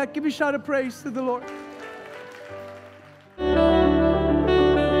believe that, give a shout of praise to the Lord.